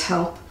God's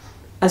help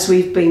as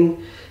we've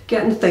been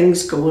getting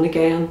things going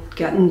again,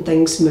 getting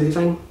things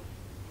moving.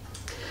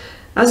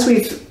 As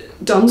we've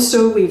done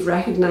so, we've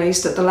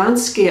recognised that the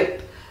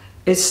landscape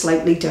is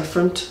slightly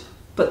different,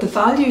 but the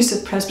values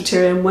of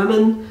Presbyterian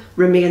women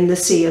remain the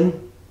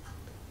same: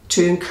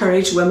 to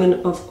encourage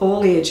women of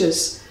all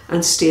ages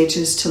and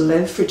stages to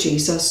live for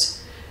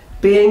Jesus,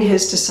 being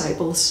his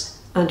disciples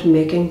and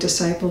making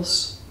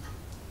disciples.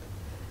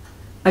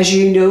 As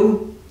you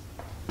know,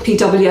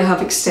 PW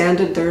have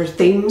extended their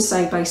themes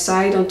side by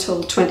side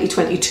until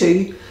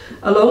 2022,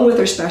 along with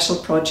their special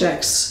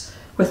projects,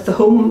 with the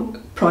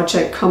Home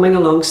project coming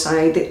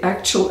alongside the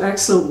actual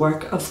excellent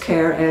work of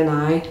Care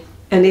NI,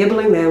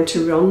 enabling them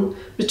to run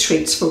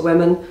retreats for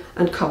women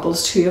and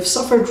couples who have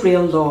suffered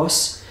real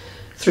loss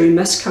through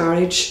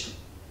miscarriage.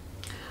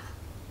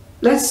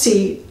 Let's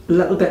see a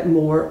little bit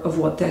more of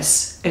what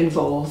this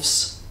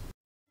involves.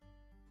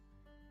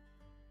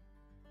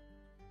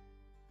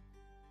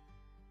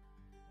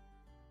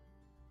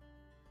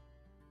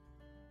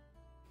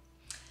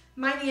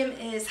 My name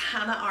is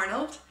Hannah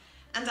Arnold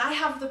and I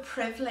have the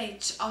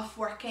privilege of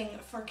working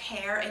for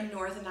Care in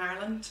Northern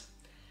Ireland.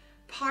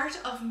 Part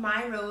of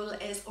my role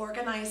is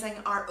organising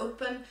our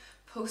open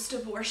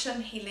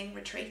post-abortion healing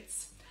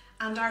retreats,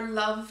 and our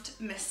loved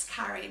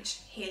miscarriage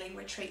healing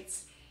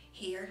retreats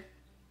here.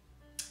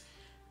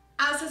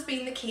 As has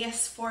been the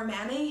case for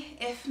many,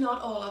 if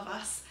not all of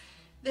us,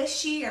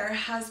 this year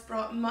has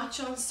brought much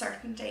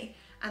uncertainty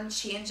and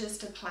changes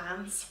to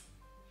plans.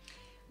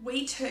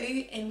 We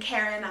too, in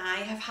Care and I,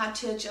 have had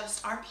to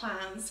adjust our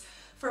plans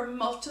for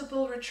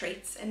multiple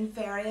retreats in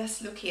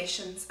various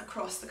locations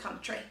across the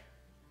country.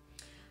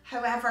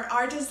 However,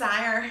 our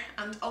desire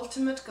and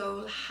ultimate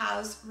goal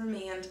has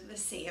remained the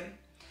same: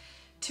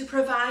 to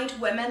provide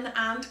women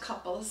and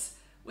couples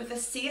with a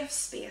safe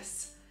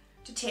space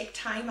to take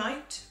time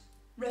out,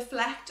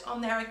 reflect on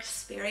their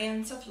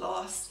experience of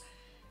loss,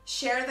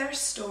 share their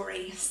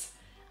stories,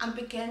 and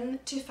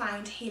begin to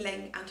find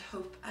healing and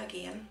hope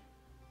again.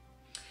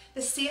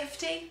 The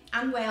safety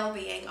and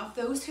well-being of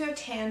those who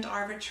attend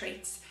our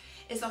retreats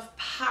is of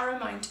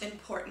paramount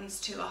importance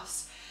to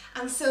us,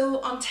 and so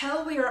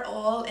until we are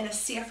all in a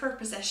safer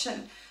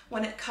position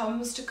when it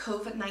comes to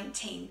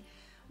COVID-19,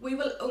 we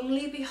will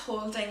only be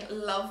holding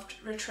loved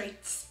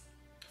retreats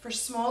for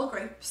small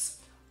groups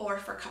or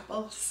for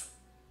couples.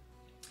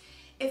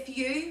 If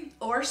you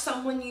or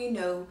someone you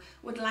know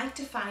would like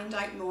to find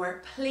out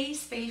more,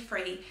 please feel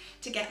free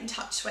to get in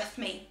touch with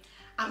me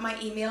at my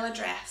email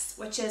address,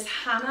 which is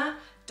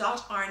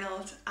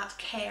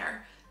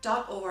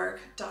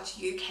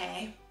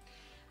hannah.arnold@care.org.uk.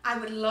 I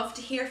would love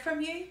to hear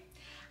from you,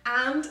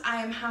 and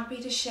I am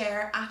happy to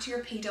share at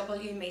your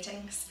PW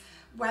meetings,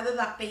 whether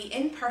that be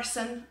in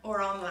person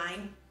or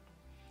online.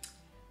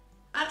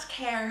 At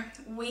Care,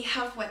 we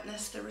have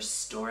witnessed the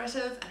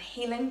restorative and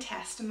healing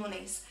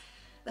testimonies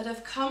that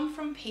have come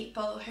from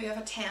people who have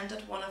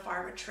attended one of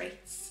our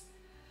retreats.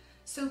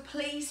 So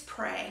please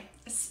pray,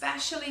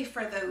 especially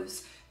for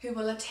those who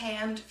will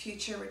attend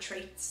future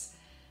retreats,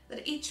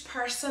 that each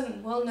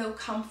person will know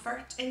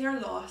comfort in their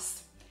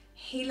loss,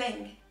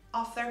 healing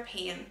of their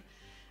pain,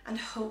 and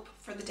hope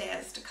for the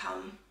days to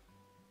come.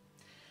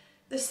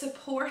 The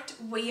support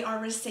we are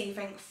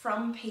receiving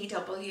from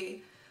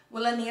PW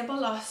will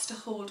enable us to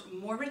hold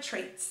more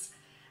retreats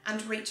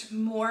and reach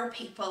more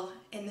people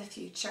in the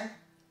future.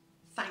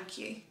 Thank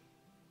you.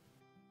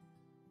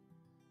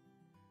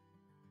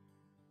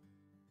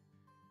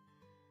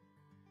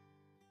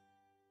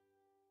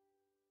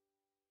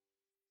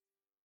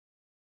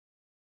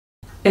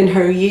 In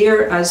her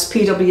year as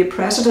PW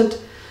President,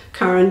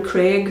 Karen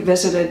Craig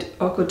visited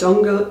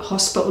Okadunga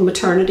Hospital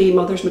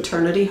Mother's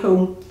Maternity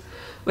Home,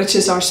 which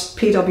is our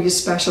PW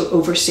Special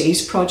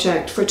Overseas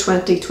project for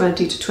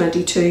 2020 to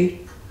 22.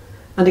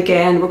 And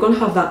again, we're going to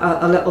have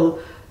a little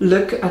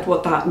look at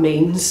what that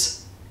means.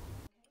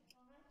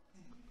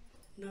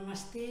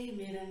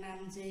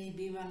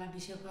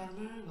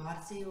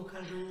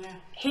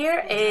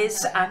 Here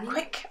is a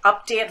quick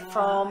update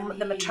from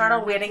the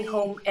maternal waiting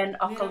home in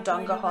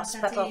Okaldunga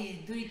Hospital.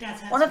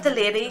 One of the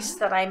ladies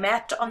that I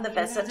met on the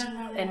visit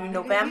in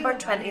November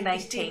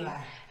 2019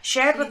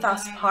 shared with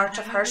us part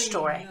of her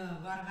story.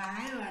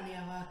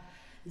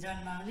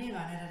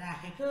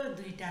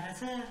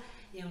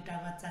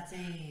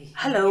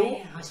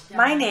 Hello,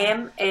 my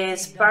name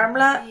is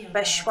Birmla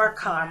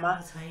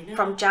Bishwarkarma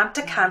from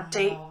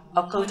Jantakanti,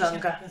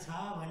 Okaldunga.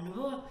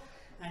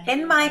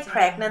 In my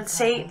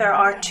pregnancy, there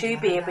are 2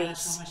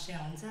 babies.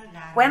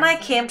 When I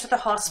came to the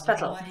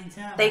hospital,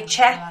 they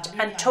checked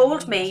and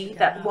told me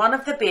that one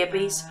of the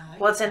babies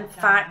was in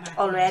fact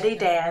already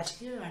dead,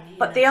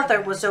 but the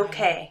other was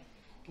okay.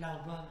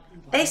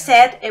 They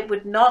said it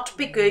would not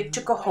be good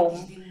to go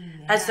home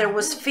as there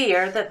was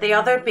fear that the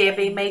other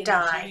baby may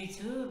die.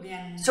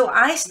 So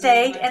I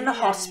stayed in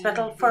the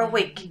hospital for a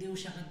week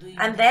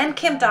and then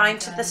came down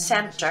to the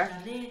centre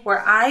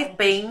where I've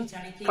been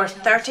for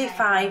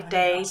 35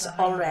 days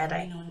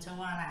already.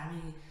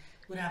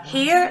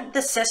 Here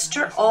the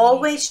sister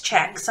always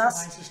checks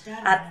us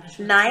at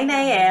 9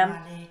 AM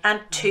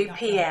and 2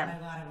 PM.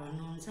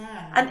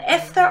 And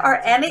if there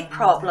are any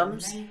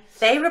problems,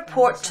 they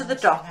report to the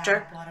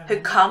doctor who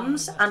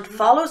comes and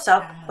follows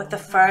up with a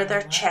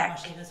further check.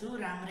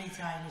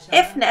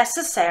 If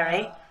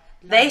necessary,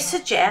 they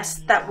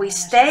suggest that we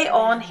stay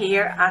on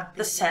here at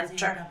the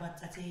centre.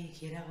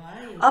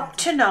 Up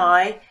to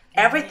now,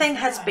 everything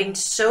has been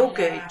so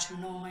good.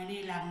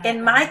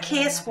 In my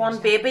case, one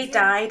baby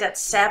died at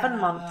 7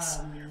 months,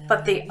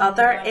 but the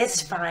other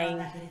is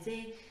fine.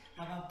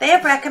 They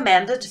have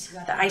recommended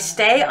that I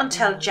stay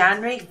until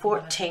January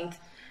 14th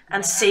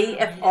and see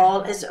if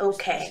all is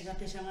okay.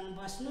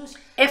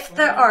 If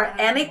there are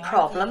any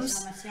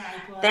problems,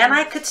 then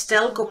I could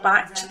still go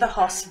back to the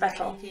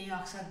hospital.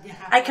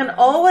 I can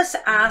always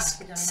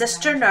ask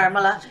Sister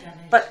Nirmala,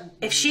 but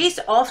if she's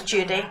off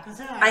duty,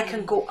 I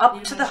can go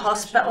up to the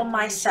hospital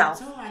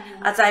myself,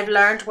 as I've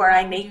learned where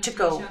I need to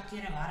go.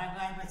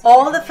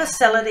 All the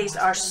facilities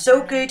are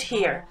so good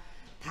here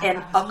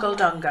in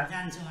Okaldunga.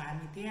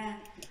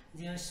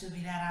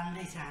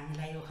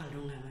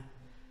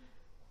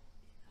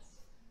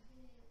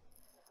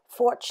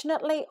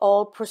 Fortunately,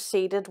 all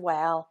proceeded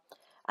well,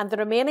 and the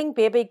remaining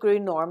baby grew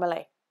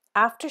normally.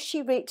 After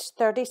she reached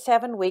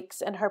 37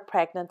 weeks in her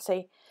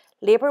pregnancy,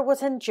 Labour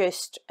was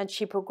induced and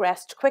she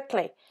progressed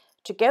quickly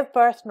to give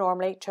birth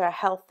normally to a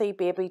healthy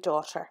baby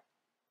daughter.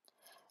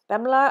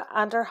 Bimla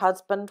and her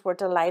husband were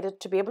delighted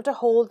to be able to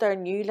hold their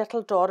new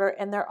little daughter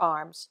in their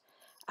arms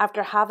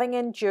after having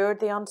endured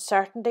the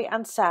uncertainty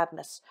and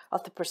sadness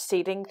of the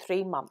preceding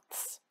 3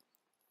 months.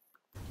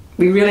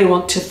 We really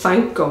want to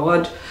thank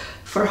God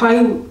for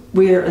how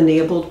we're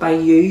enabled by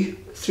you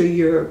through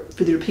your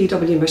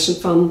PW Mission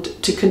Fund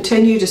to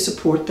continue to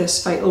support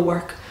this vital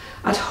work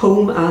at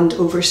home and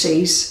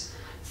overseas.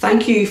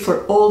 Thank you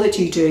for all that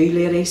you do,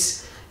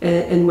 ladies,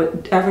 in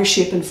whatever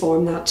shape and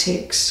form that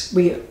takes.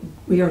 We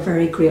are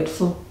very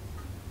grateful.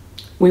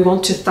 We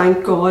want to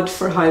thank God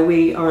for how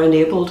we are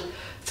enabled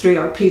through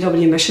our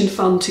PW Mission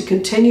Fund to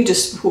continue to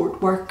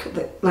support work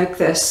like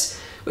this,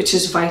 which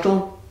is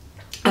vital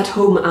at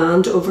home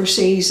and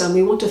overseas, and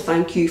we want to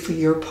thank you for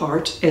your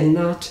part in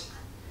that.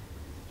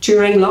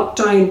 During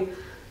lockdown,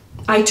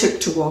 I took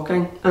to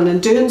walking, and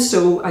in doing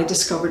so I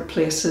discovered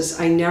places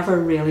I never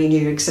really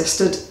knew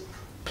existed.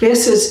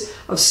 Places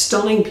of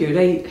stunning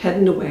beauty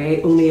hidden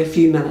away only a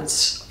few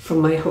minutes from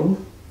my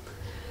home.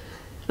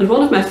 And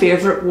one of my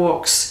favourite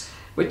walks,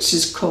 which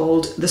is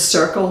called The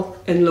Circle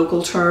in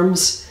local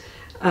terms,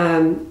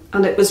 and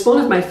it was one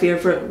of my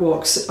favourite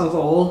walks of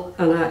all,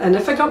 and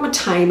if I got my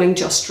timing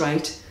just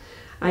right,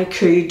 I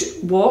could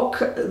walk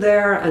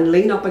there and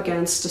lean up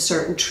against a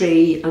certain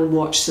tree and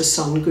watch the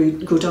sun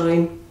go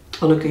down,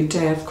 on a good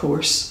day of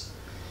course.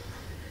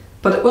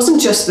 But it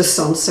wasn't just the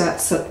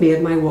sunsets that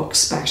made my walk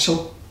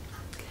special.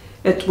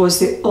 It was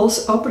the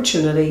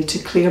opportunity to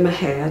clear my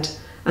head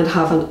and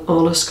have an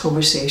honest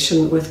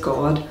conversation with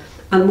God,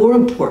 and more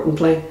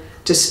importantly,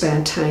 to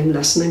spend time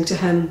listening to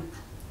Him.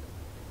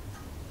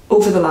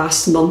 Over the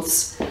last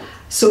months,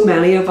 so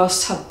many of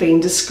us have been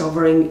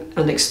discovering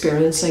and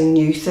experiencing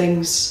new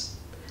things.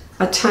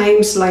 At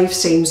times, life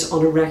seems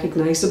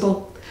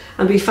unrecognisable,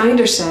 and we find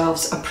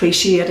ourselves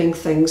appreciating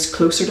things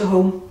closer to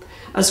home,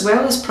 as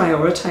well as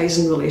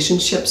prioritising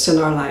relationships in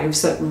our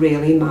lives that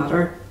really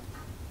matter.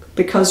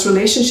 Because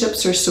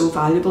relationships are so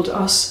valuable to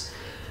us,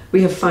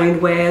 we have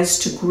found ways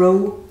to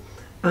grow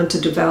and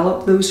to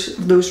develop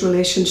those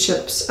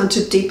relationships and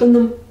to deepen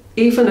them,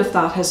 even if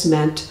that has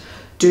meant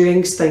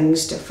doing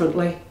things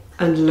differently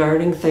and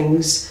learning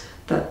things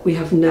that we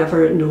have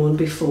never known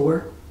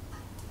before.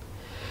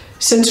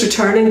 Since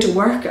returning to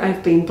work,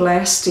 I've been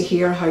blessed to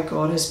hear how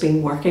God has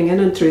been working in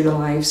and through the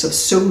lives of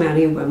so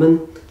many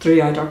women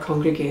throughout our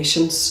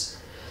congregations.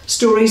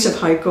 Stories of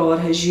how God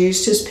has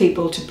used His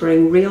people to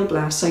bring real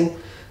blessing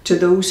to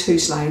those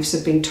whose lives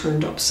have been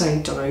turned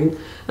upside down,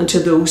 and to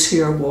those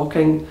who are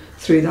walking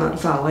through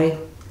that valley,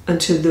 and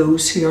to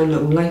those who are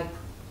lonely.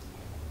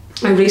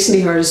 I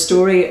recently heard a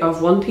story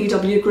of one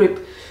PW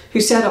group who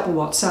set up a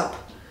WhatsApp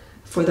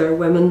for their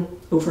women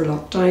over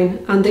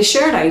lockdown, and they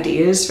shared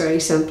ideas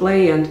very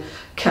simply and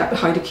kept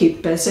how to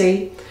keep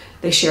busy.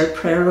 They shared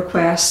prayer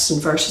requests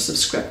and verses of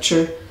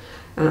scripture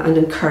and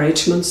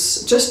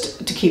encouragements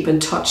just to keep in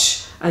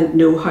touch and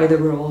know how they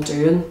were all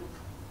doing.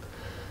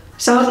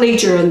 Sadly,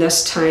 during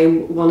this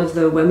time, one of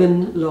the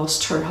women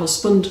lost her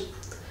husband,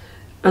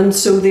 and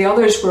so the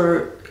others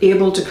were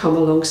able to come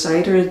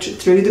alongside her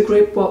through the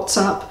group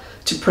WhatsApp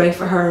to pray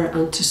for her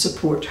and to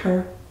support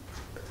her.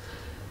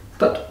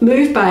 But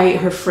moved by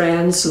her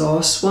friend's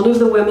loss, one of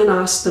the women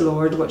asked the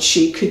Lord what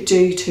she could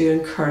do to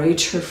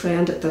encourage her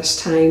friend at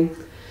this time.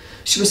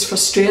 She was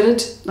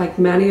frustrated, like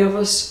many of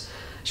us.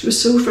 She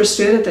was so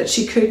frustrated that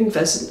she couldn't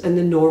visit in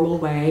the normal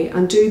way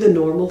and do the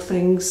normal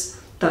things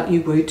that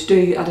you would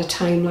do at a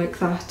time like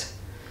that.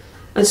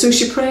 And so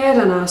she prayed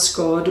and asked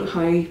God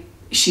how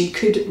she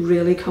could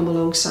really come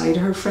alongside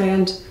her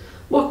friend.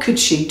 What could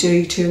she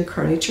do to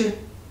encourage her?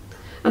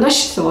 And as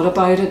she thought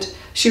about it,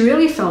 she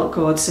really felt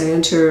God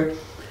saying to her,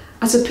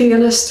 as a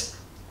pianist,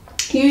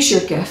 use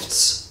your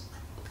gifts.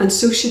 And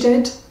so she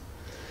did.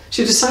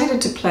 She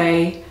decided to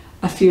play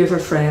a few of her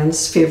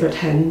friends' favourite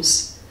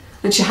hymns,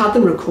 and she had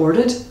them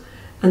recorded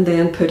and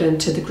then put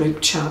into the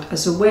group chat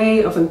as a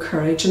way of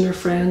encouraging her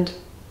friend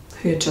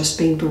who had just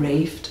been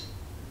bereaved.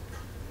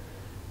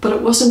 But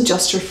it wasn't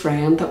just her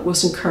friend that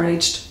was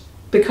encouraged.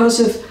 Because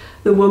of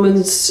the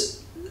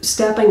woman's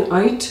stepping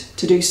out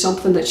to do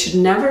something that she'd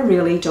never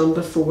really done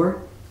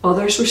before,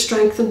 others were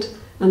strengthened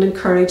and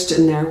encouraged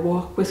in their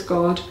walk with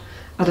God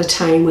at a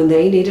time when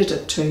they needed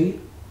it too.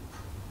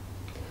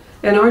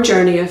 In our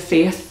journey of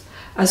faith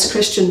as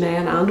Christian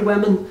men and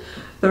women,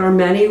 there are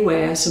many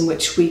ways in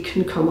which we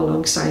can come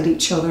alongside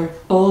each other,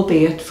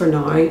 albeit for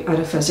now at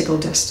a physical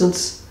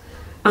distance.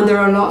 And there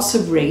are lots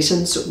of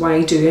reasons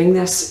why doing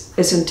this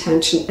is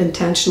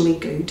intentionally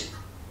good.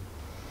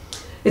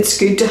 It's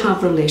good to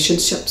have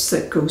relationships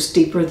that goes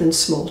deeper than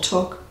small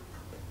talk.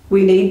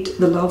 We need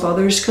the love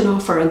others can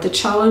offer and the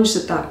challenge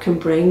that can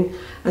bring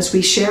as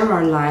we share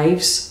our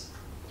lives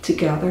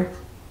together.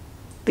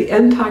 The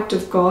impact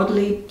of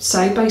godly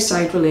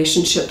side-by-side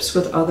relationships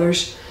with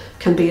others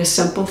can be a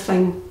simple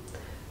thing,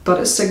 but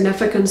its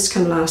significance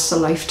can last a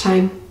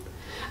lifetime.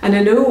 And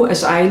I know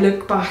as I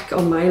look back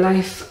on my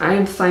life, I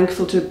am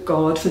thankful to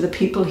God for the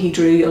people He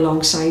drew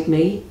alongside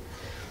me.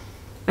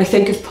 I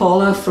think of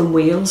Paula from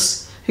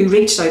Wales, who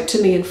reached out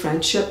to me in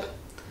friendship,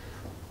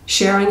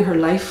 sharing her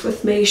life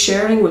with me,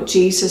 sharing what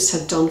Jesus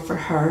had done for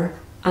her,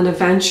 and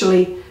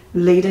eventually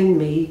leading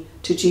me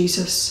to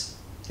Jesus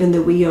in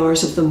the wee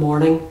hours of the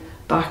morning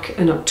back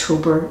in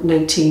October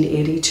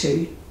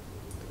 1982.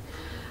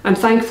 I'm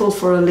thankful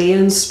for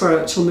Elaine's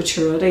spiritual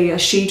maturity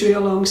as she drew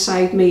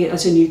alongside me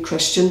as a new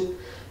Christian,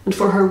 and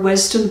for her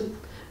wisdom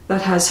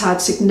that has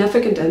had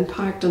significant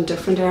impact on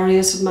different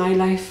areas of my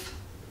life.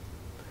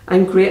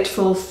 I'm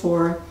grateful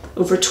for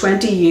over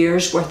 20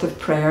 years worth of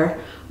prayer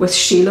with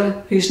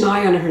Sheila, who's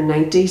now in her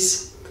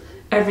 90s.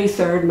 Every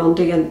third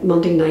Monday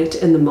night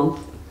in the month,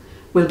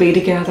 we'll be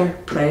together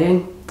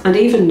praying, and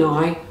even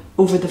now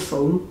over the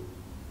phone.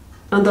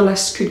 And the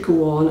list could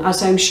go on,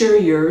 as I'm sure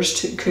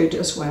yours could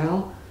as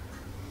well.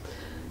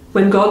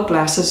 When God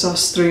blesses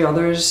us through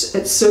others,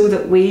 it's so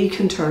that we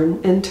can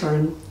in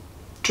turn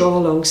draw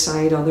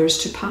alongside others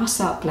to pass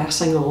that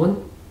blessing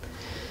on.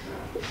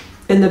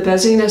 In the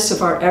busyness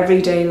of our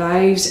everyday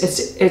lives,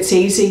 it's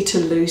easy to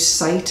lose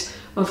sight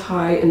of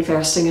how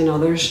investing in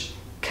others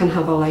can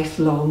have a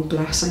lifelong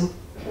blessing.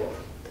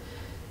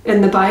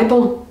 In the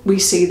Bible, we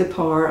see the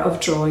power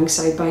of drawing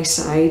side by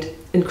side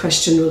in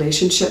Christian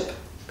relationship.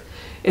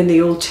 In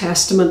the Old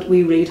Testament,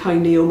 we read how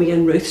Naomi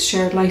and Ruth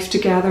shared life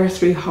together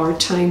through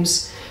hard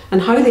times,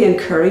 and how they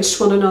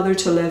encouraged one another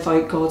to live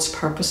out God's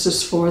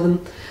purposes for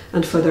them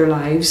and for their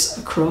lives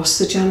across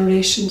the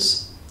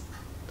generations.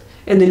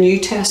 In the New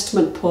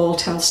Testament, Paul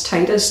tells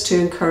Titus to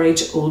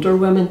encourage older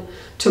women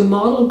to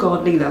model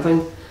godly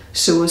living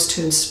so as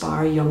to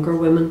inspire younger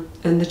women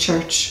in the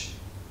church.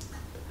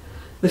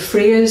 The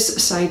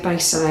phrase side by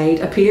side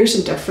appears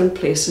in different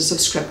places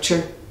of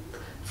Scripture.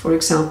 For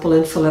example,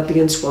 in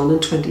Philippians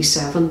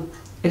 1:27,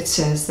 it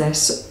says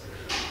this: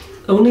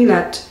 "Only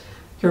let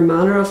your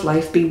manner of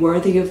life be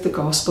worthy of the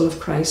gospel of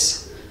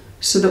Christ,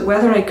 so that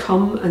whether I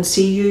come and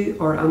see you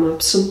or am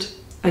absent,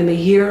 I may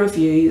hear of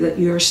you that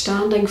you are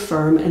standing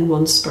firm in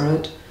one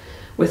spirit,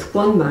 with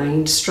one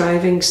mind,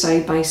 striving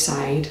side by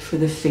side for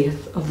the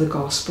faith of the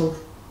gospel."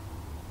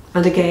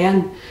 And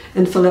again,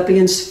 in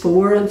Philippians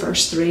 4 and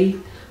verse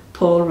 3,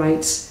 Paul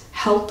writes,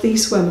 "Help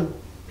these women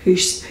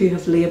who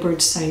have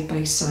laboured side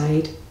by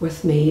side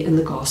with me in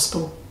the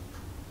gospel."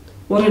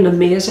 What an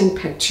amazing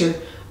picture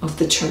of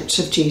the Church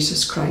of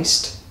Jesus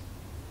Christ.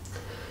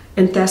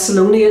 In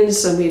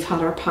Thessalonians, and we've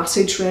had our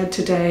passage read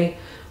today,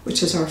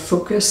 which is our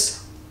focus,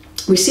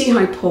 we see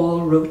how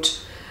Paul wrote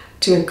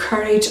to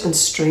encourage and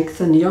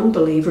strengthen young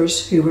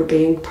believers who were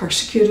being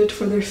persecuted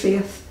for their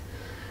faith.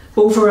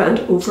 Over and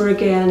over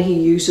again, he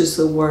uses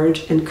the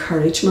word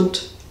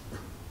encouragement.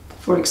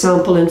 For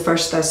example, in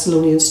 1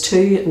 Thessalonians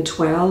 2 and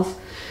 12,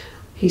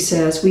 he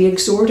says, "We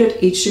exhorted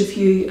each of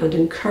you and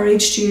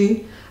encouraged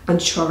you and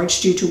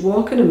charged you to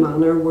walk in a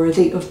manner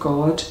worthy of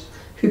God,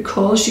 who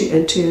calls you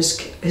into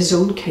his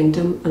own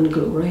kingdom and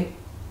glory."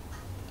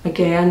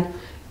 Again,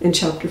 in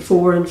chapter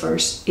 4 and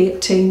verse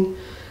 18,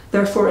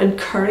 "Therefore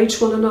encourage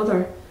one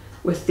another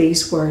with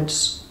these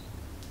words."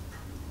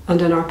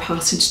 And in our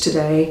passage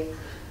today,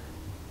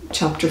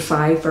 chapter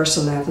 5, verse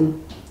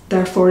 11,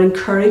 "Therefore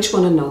encourage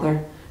one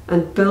another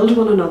and build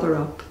one another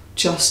up,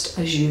 just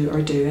as you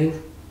are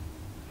doing."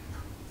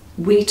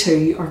 We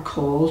too are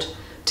called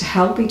to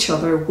help each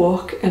other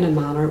walk in a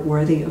manner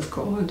worthy of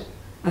God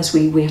as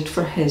we wait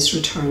for his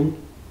return.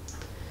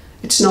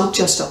 It's not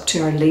just up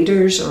to our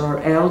leaders or our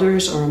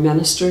elders or our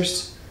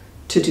ministers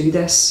to do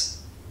this.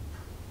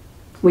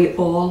 We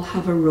all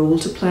have a role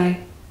to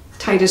play.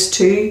 Titus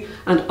 2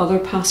 and other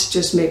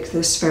passages make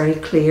this very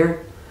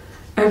clear.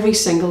 Every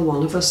single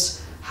one of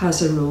us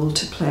has a role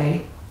to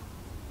play.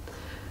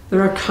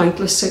 There are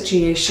countless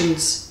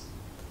situations,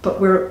 but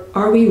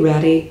are we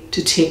ready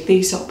to take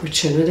these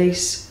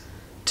opportunities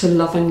to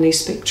lovingly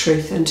speak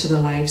truth into the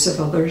lives of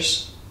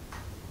others?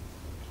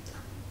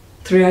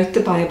 Throughout the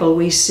Bible,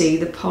 we see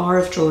the power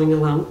of drawing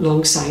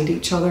alongside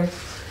each other.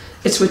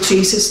 It's what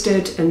Jesus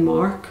did in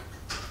Mark.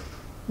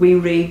 We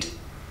read,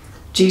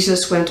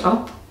 "Jesus went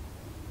up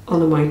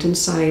on a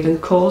mountainside and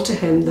called to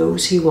him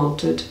those he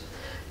wanted,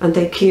 and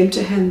they came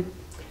to him.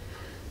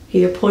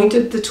 He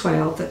appointed the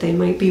 12 that they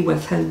might be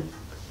with him,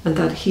 and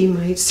that he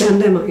might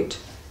send them out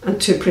and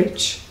to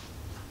preach."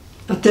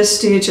 At this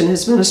stage in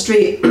his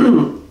ministry,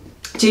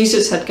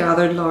 Jesus had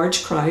gathered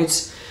large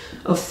crowds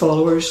of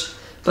followers,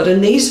 but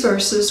in these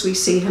verses we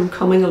see him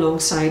coming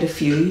alongside a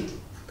few.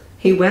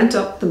 He went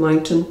up the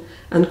mountain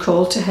and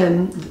called to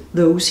him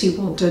those he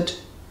wanted.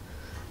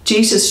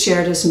 Jesus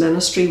shared his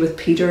ministry with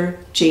Peter,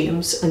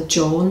 James and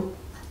John.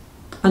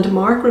 And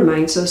Mark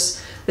reminds us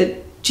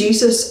that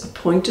Jesus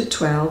appointed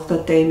 12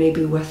 that they may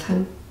be with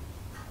him.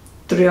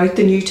 Throughout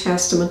the New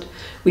Testament,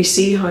 we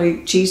see how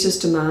Jesus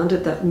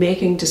demanded that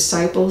making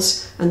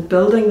disciples and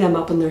building them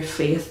up in their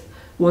faith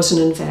was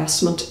an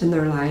investment in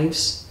their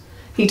lives.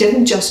 He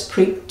didn't just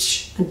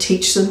preach and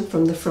teach them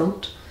from the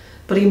front,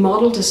 but he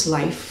modelled his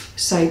life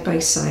side by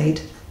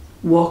side,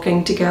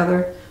 walking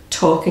together,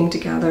 talking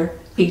together,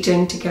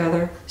 eating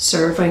together,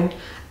 serving,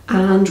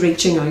 and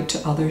reaching out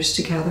to others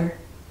together.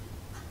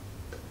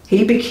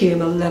 He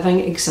became a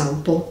living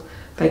example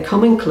by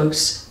coming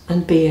close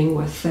and being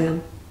with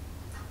them.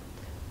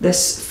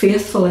 This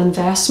faithful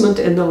investment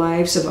in the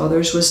lives of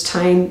others was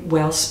time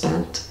well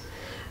spent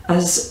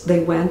as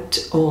they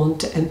went on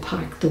to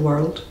impact the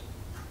world.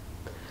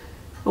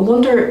 I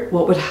wonder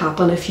what would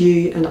happen if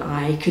you and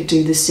I could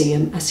do the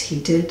same as he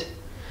did.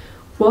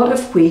 What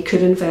if we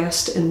could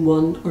invest in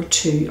 1 or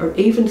 2 or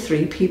even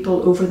 3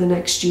 people over the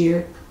next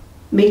year?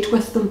 Meet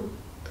with them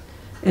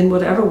in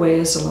whatever way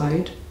is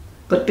allowed,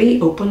 but be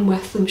open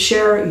with them,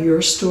 share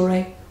your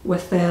story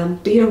with them,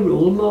 be a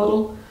role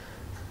model,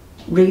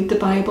 read the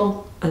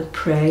Bible and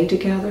pray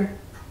together.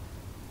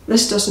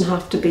 This doesn't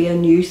have to be a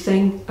new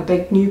thing, a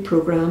big new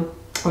program,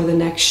 or the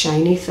next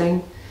shiny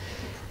thing.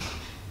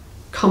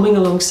 Coming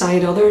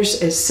alongside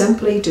others is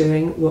simply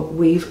doing what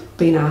we've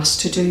been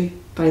asked to do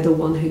by the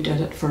one who did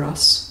it for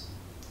us.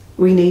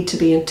 We need to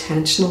be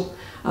intentional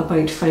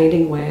about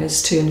finding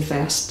ways to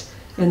invest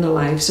in the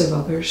lives of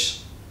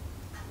others.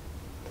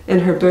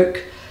 In her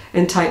book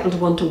entitled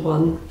 1 to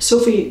 1,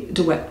 Sophie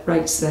DeWitt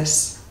writes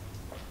this.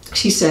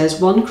 She says,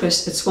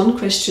 it's one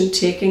Christian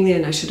taking the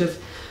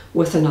initiative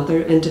with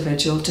another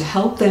individual to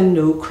help them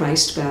know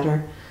Christ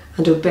better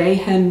and obey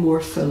him more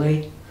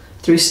fully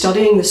through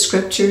studying the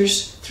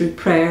scriptures, through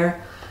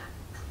prayer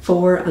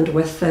for and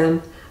with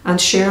them, and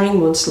sharing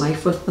one's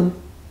life with them,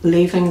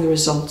 leaving the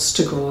results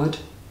to God.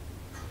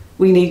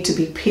 We need to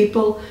be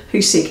people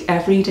who seek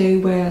everyday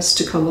ways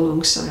to come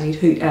alongside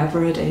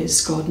whoever it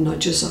is God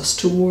nudges us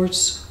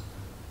towards.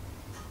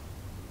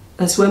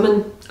 As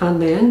women and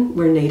men,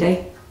 we're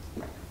needy.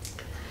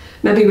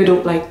 Maybe we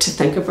don't like to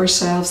think of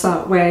ourselves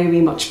that way.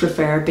 We much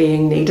prefer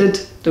being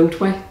needed, don't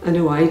we? I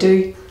know I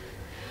do.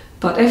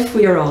 But if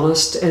we are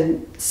honest,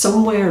 in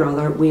some way or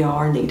other, we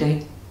are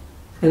needy.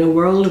 In a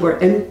world where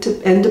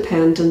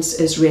independence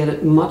is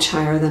rated much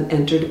higher than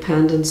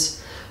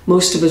interdependence,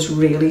 most of us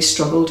really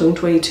struggle,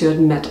 don't we, to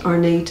admit our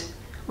need,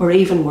 or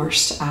even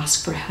worse, to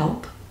ask for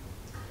help.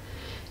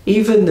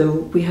 Even though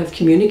we have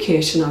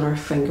communication at our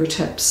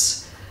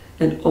fingertips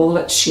in all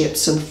its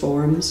shapes and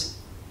forms,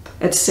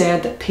 it's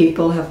said that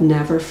people have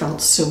never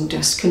felt so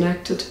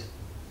disconnected.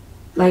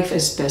 Life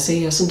is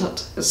busy, isn't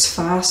it? It's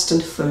fast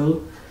and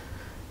full,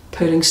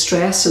 putting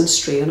stress and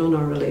strain on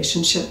our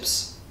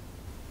relationships.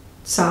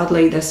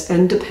 Sadly, this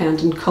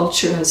independent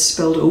culture has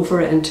spilled over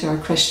into our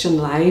Christian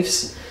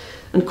lives,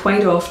 and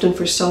quite often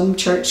for some,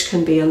 church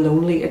can be a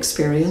lonely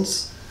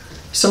experience.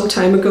 Some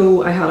time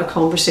ago, I had a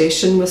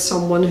conversation with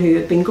someone who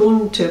had been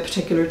going to a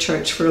particular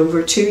church for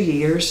over 2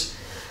 years,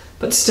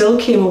 but still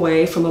came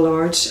away from a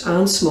large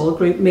and small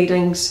group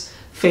meetings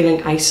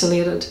feeling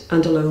isolated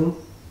and alone.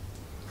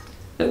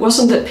 It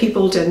wasn't that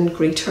people didn't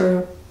greet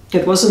her.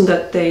 It wasn't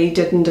that they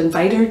didn't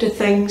invite her to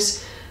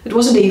things. It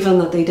wasn't even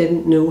that they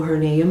didn't know her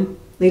name.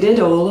 They did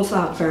all of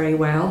that very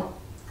well.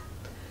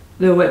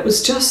 No, it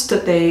was just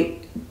that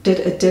it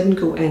didn't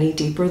go any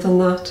deeper than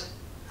that.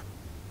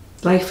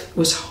 Life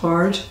was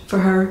hard for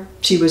her.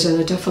 She was in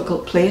a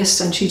difficult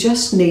place and she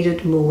just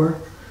needed more.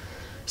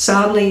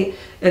 Sadly,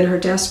 in her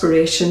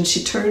desperation,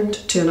 she turned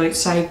to an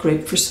outside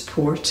group for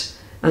support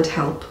and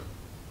help.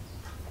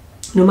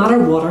 No matter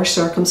what our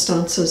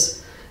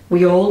circumstances,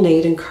 we all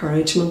need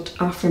encouragement,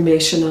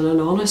 affirmation, and an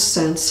honest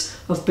sense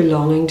of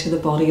belonging to the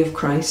body of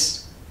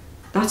Christ.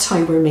 That's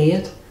how we're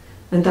made,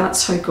 and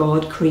that's how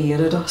God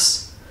created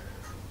us.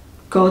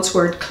 God's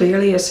word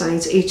clearly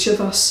assigns each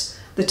of us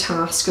the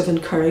task of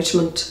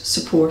encouragement,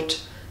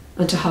 support,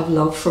 and to have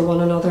love for one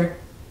another.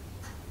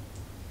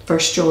 1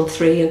 John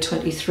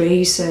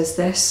 3:23 says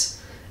this,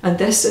 and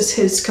this is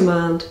his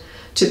command,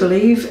 to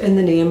believe in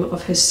the name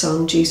of his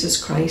Son, Jesus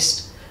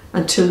Christ,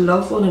 and to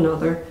love one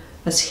another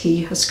as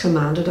he has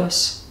commanded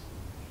us.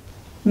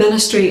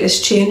 Ministry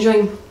is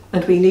changing,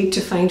 and we need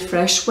to find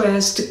fresh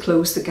ways to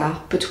close the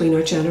gap between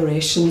our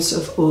generations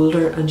of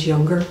older and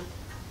younger.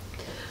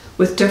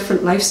 With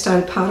different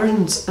lifestyle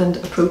patterns and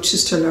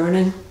approaches to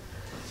learning,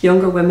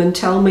 younger women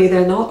tell me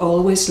they're not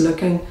always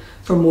looking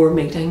for more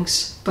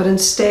meetings, but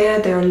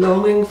instead they're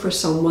longing for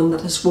someone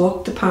that has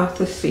walked the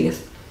path of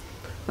faith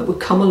that would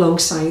come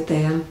alongside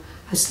them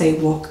as they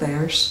walk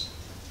theirs.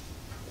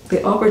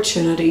 The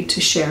opportunity to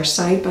share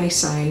side by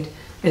side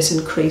is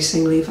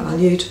increasingly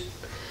valued.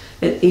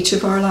 In each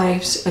of our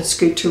lives, it's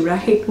good to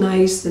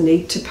recognise the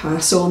need to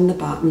pass on the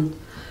baton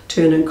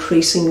to an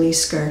increasingly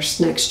scarce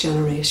next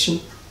generation.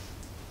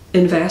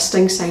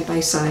 Investing side by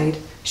side,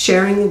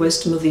 sharing the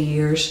wisdom of the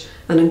years,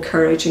 and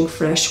encouraging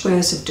fresh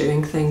ways of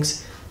doing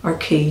things are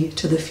key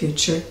to the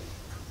future.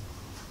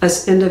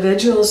 As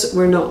individuals,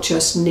 we're not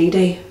just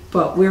needy,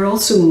 but we're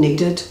also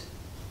needed.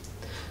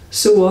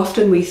 So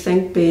often we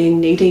think being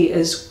needy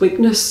is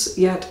weakness,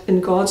 yet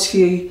in God's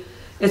view,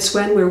 it's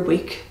when we're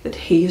weak that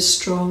He is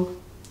strong.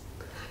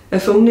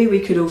 If only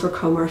we could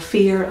overcome our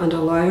fear and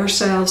allow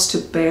ourselves to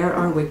bear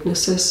our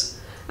weaknesses,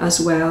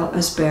 as well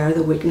as bear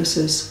the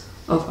weaknesses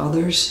of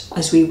others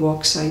as we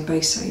walk side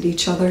by side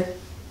each other.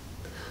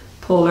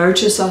 Paul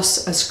urges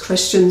us as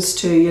Christians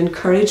to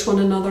encourage one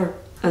another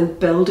and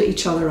build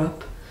each other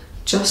up,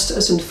 just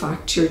as in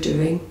fact you're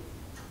doing.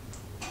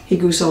 He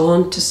goes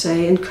on to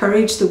say,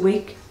 encourage the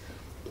weak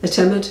the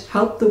timid,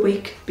 help the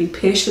weak, be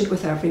patient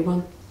with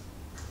everyone.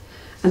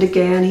 And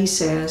again he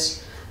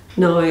says,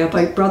 now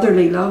about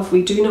brotherly love,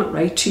 we do not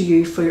write to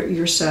you, for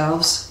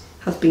yourselves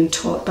have been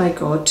taught by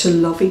God to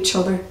love each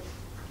other.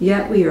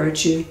 Yet we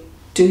urge you,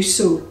 do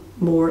so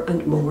more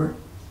and more.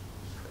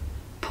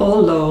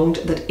 Paul longed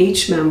that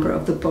each member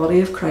of the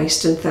body of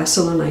Christ in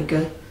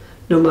Thessalonica,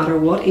 no matter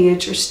what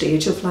age or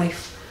stage of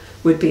life,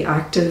 would be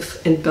active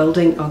in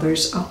building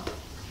others up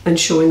and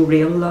showing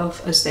real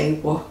love as they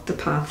walked the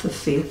path of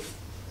faith.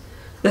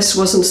 This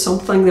wasn't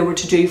something they were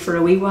to do for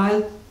a wee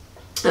while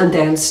and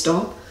then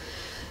stop.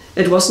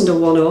 It wasn't a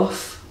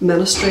one-off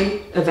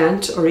ministry,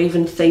 event, or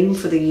even theme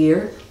for the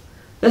year.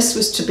 This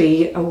was to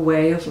be a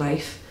way of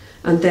life,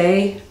 and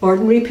they,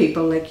 ordinary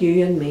people like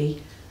you and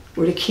me,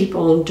 were to keep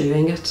on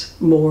doing it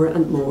more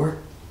and more.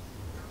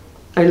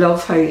 I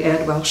love how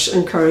Ed Welsh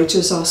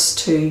encourages us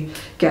to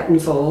get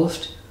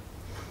involved.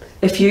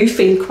 If you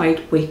feel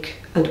quite weak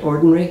and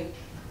ordinary,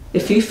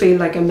 if you feel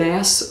like a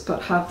mess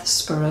but have the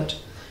Spirit,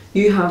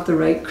 you have the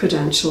right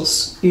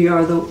credentials. You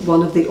are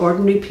one of the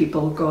ordinary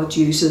people God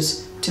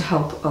uses to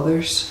help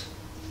others.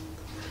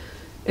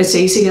 It's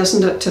easy,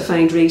 isn't it, to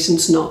find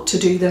reasons not to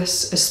do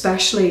this,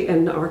 especially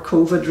in our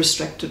COVID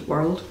restricted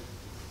world.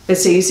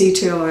 It's easy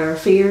to allow our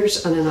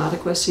fears and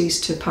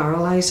inadequacies to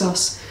paralyse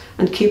us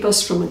and keep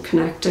us from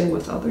connecting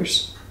with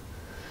others.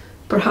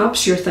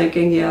 Perhaps you're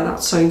thinking, yeah,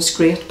 that sounds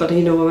great, but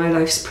you know, my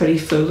life's pretty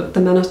full at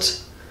the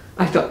minute.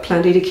 I've got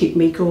plenty to keep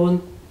me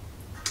going.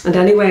 And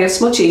anyway,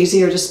 it's much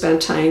easier to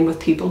spend time with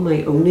people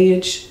my own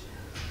age.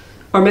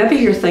 Or maybe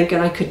you're thinking,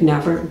 I could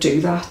never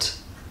do that.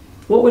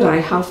 What would I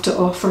have to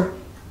offer?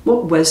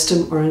 What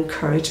wisdom or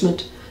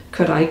encouragement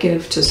could I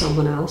give to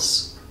someone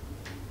else?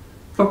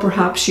 Or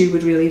perhaps you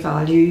would really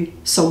value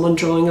someone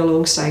drawing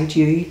alongside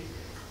you,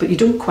 but you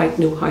don't quite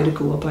know how to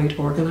go about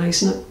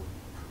organising it.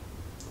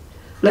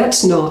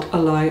 Let's not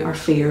allow our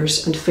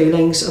fears and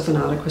feelings of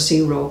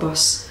inadequacy rob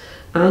us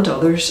and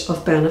others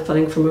of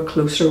benefiting from a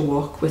closer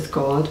walk with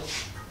God.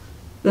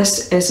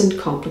 This isn't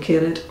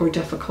complicated or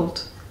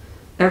difficult.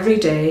 Every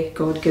day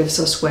God gives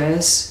us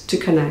ways to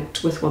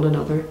connect with one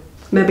another.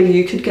 Maybe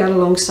you could get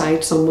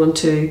alongside someone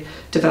to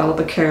develop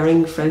a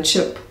caring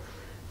friendship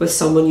with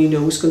someone you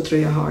know is going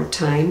through a hard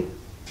time.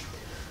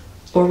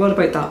 Or what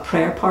about that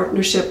prayer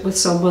partnership with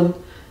someone?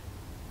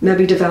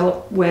 Maybe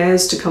develop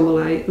ways to come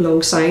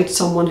alongside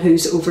someone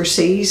who's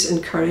overseas,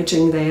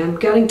 encouraging them,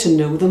 getting to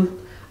know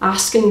them,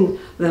 asking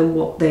them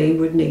what they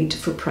would need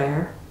for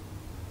prayer.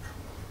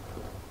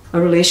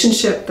 A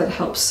relationship that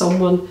helps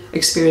someone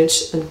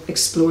experience and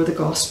explore the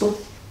gospel.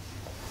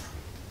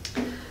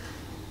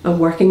 A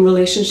working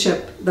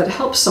relationship that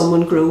helps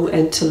someone grow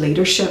into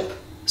leadership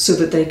so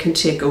that they can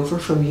take over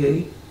from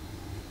you.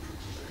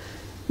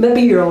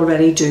 Maybe you're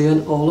already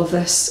doing all of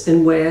this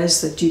in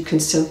ways that you can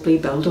simply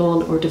build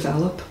on or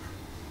develop.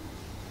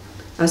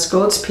 As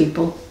God's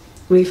people,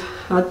 we've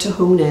had to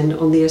hone in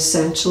on the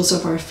essentials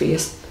of our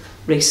faith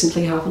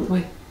recently, haven't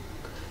we?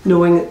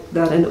 Knowing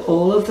that in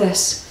all of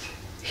this,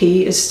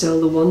 He is still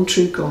the one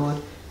true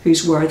God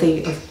who's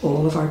worthy of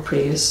all of our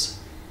praise.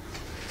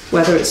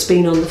 Whether it's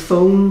been on the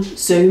phone,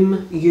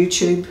 Zoom,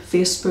 YouTube,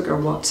 Facebook or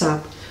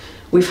WhatsApp,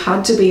 we've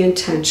had to be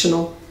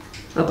intentional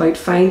about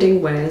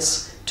finding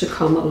ways to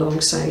come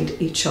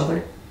alongside each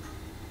other.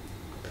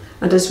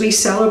 And as we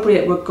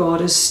celebrate what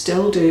God is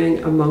still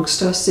doing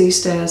amongst us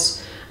these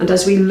days, and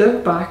as we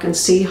look back and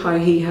see how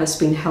He has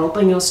been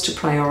helping us to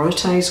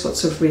prioritise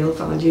what's of real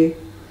value,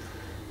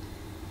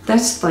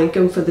 let's thank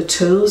Him for the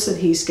tools that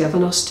He's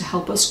given us to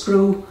help us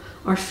grow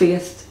our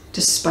faith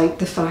despite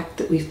the fact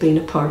that we've been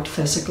apart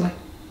physically.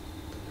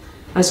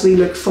 As we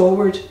look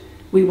forward,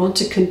 we want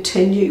to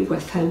continue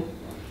with Him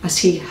as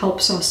He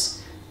helps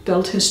us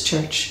build His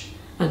church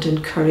and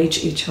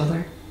encourage each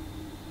other.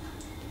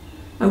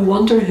 I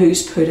wonder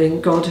who's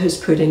God is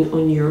putting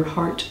on your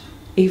heart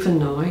even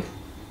now.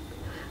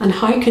 And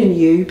how can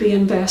you be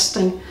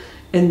investing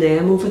in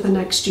them over the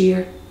next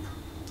year?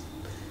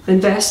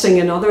 Investing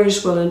in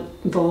others will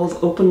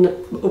involve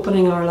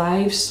opening our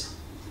lives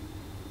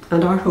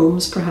and our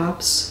homes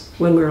perhaps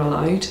when we're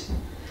allowed.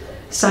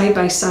 Side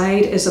by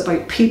Side is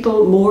about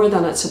people more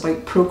than it's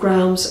about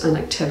programs and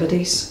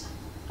activities.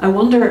 I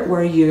wonder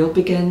where you'll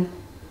begin.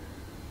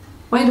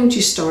 Why don't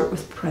you start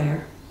with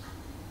prayer?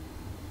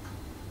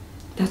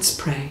 Let's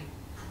pray.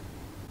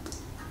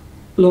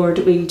 Lord,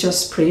 we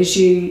just praise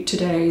You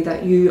today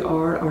that You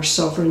are our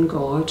sovereign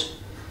God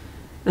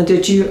and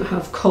that You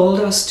have called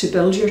us to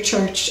build Your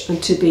church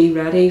and to be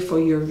ready for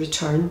Your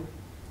return.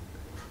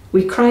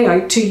 We cry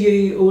out to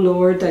You, O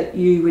Lord, that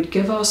You would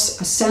give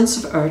us a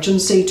sense of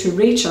urgency to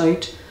reach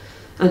out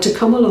and to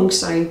come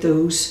alongside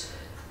those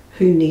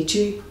who need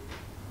You.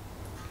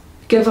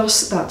 Give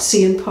us that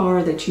same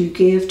power that You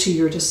gave to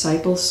Your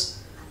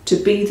disciples to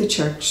be the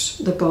church,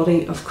 the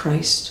body of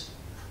Christ.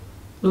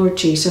 Lord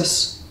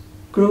Jesus,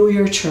 grow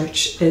Your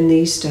church in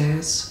these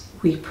days,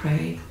 we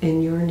pray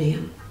in Your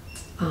name.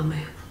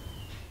 Amen.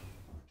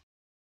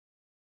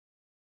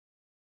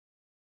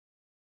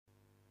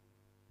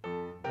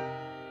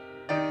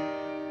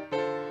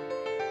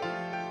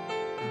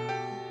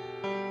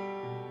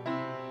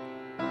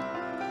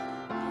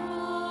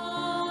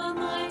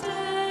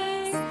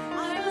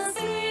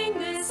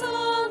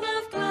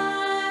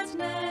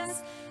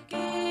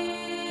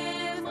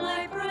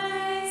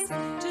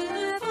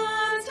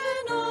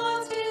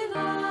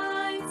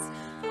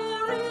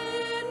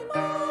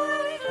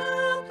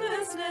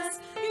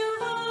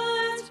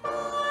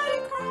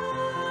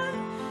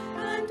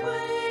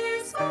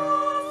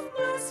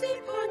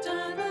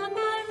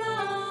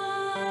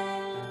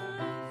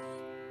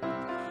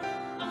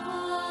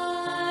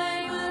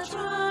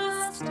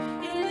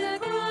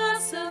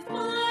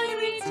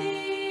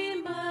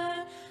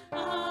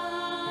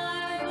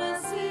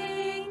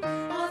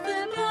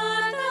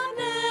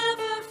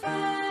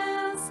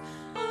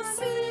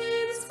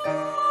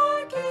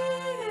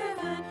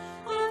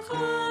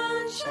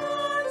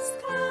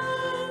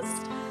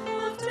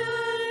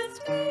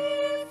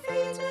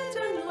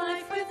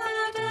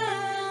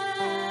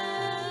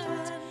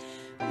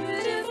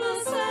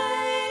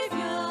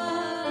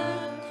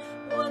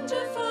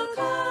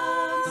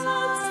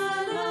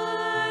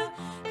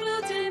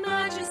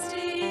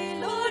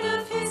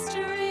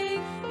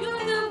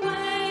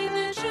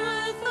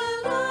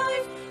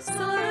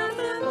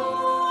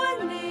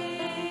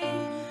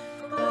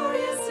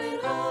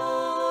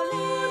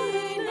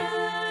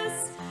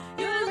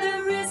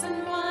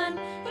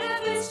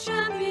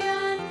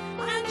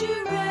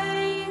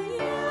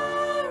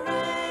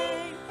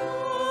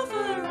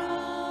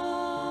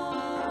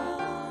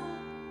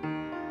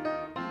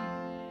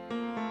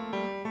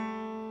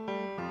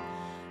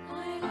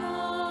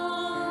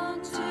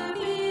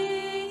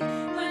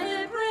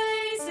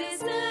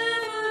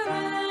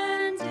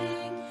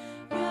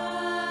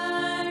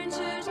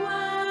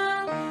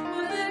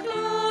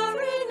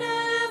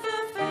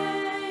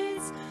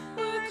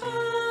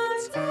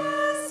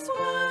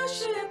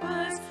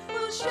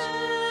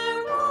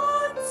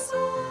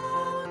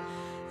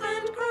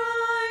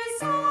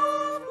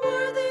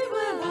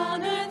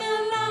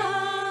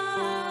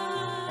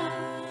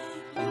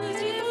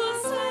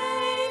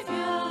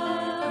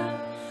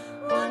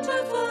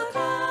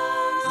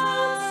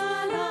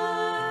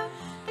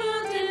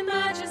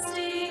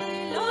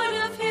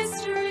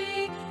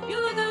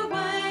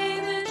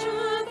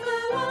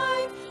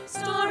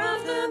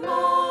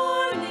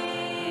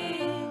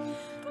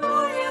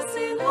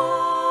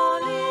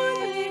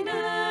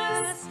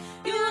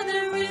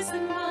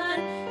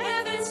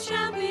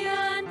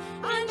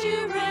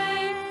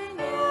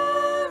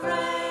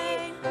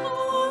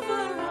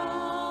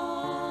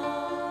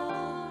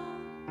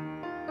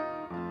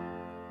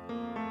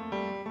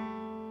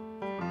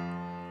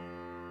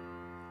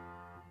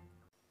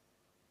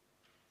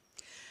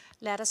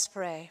 Let us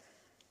pray.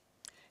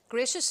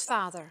 Gracious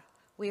Father,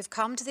 we have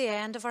come to the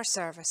end of our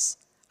service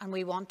and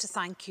we want to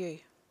thank you.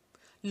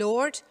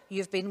 Lord,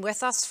 you've been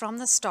with us from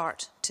the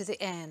start to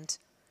the end,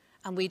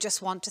 and we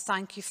just want to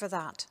thank you for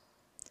that.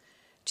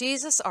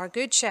 Jesus, our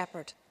Good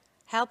Shepherd,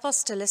 help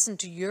us to listen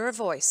to your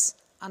voice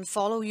and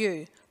follow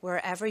you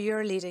wherever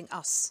you're leading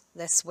us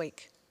this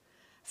week.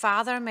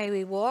 Father, may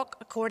we walk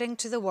according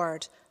to the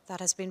word that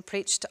has been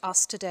preached to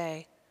us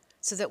today,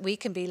 so that we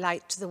can be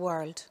light to the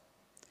world.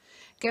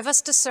 Give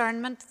us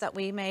discernment that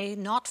we may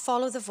not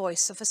follow the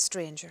voice of a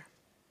stranger.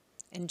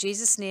 In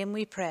Jesus' name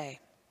we pray.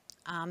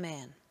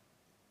 Amen.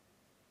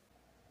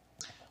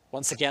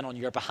 Once again, on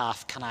your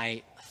behalf, can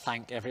I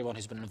thank everyone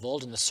who's been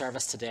involved in the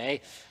service today,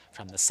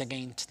 from the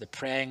singing to the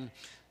praying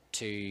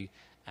to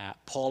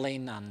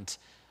Pauline, and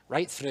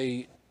right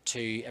through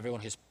to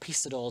everyone who's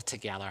pieced it all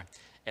together.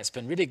 It's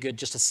been really good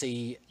just to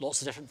see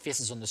lots of different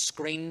faces on the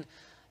screen,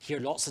 hear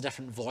lots of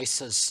different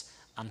voices,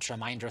 and to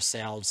remind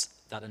ourselves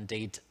that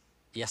indeed,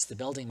 yes, the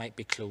building might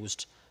be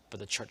closed, but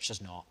the church is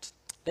not.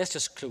 Let's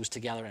just close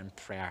together in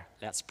prayer.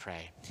 Let's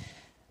pray.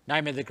 Now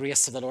may the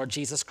grace of the Lord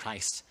Jesus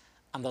Christ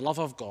and the love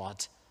of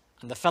God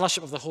and the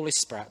fellowship of the Holy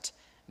Spirit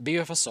be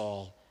with us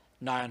all,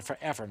 now and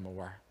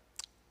forevermore.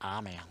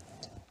 Amen.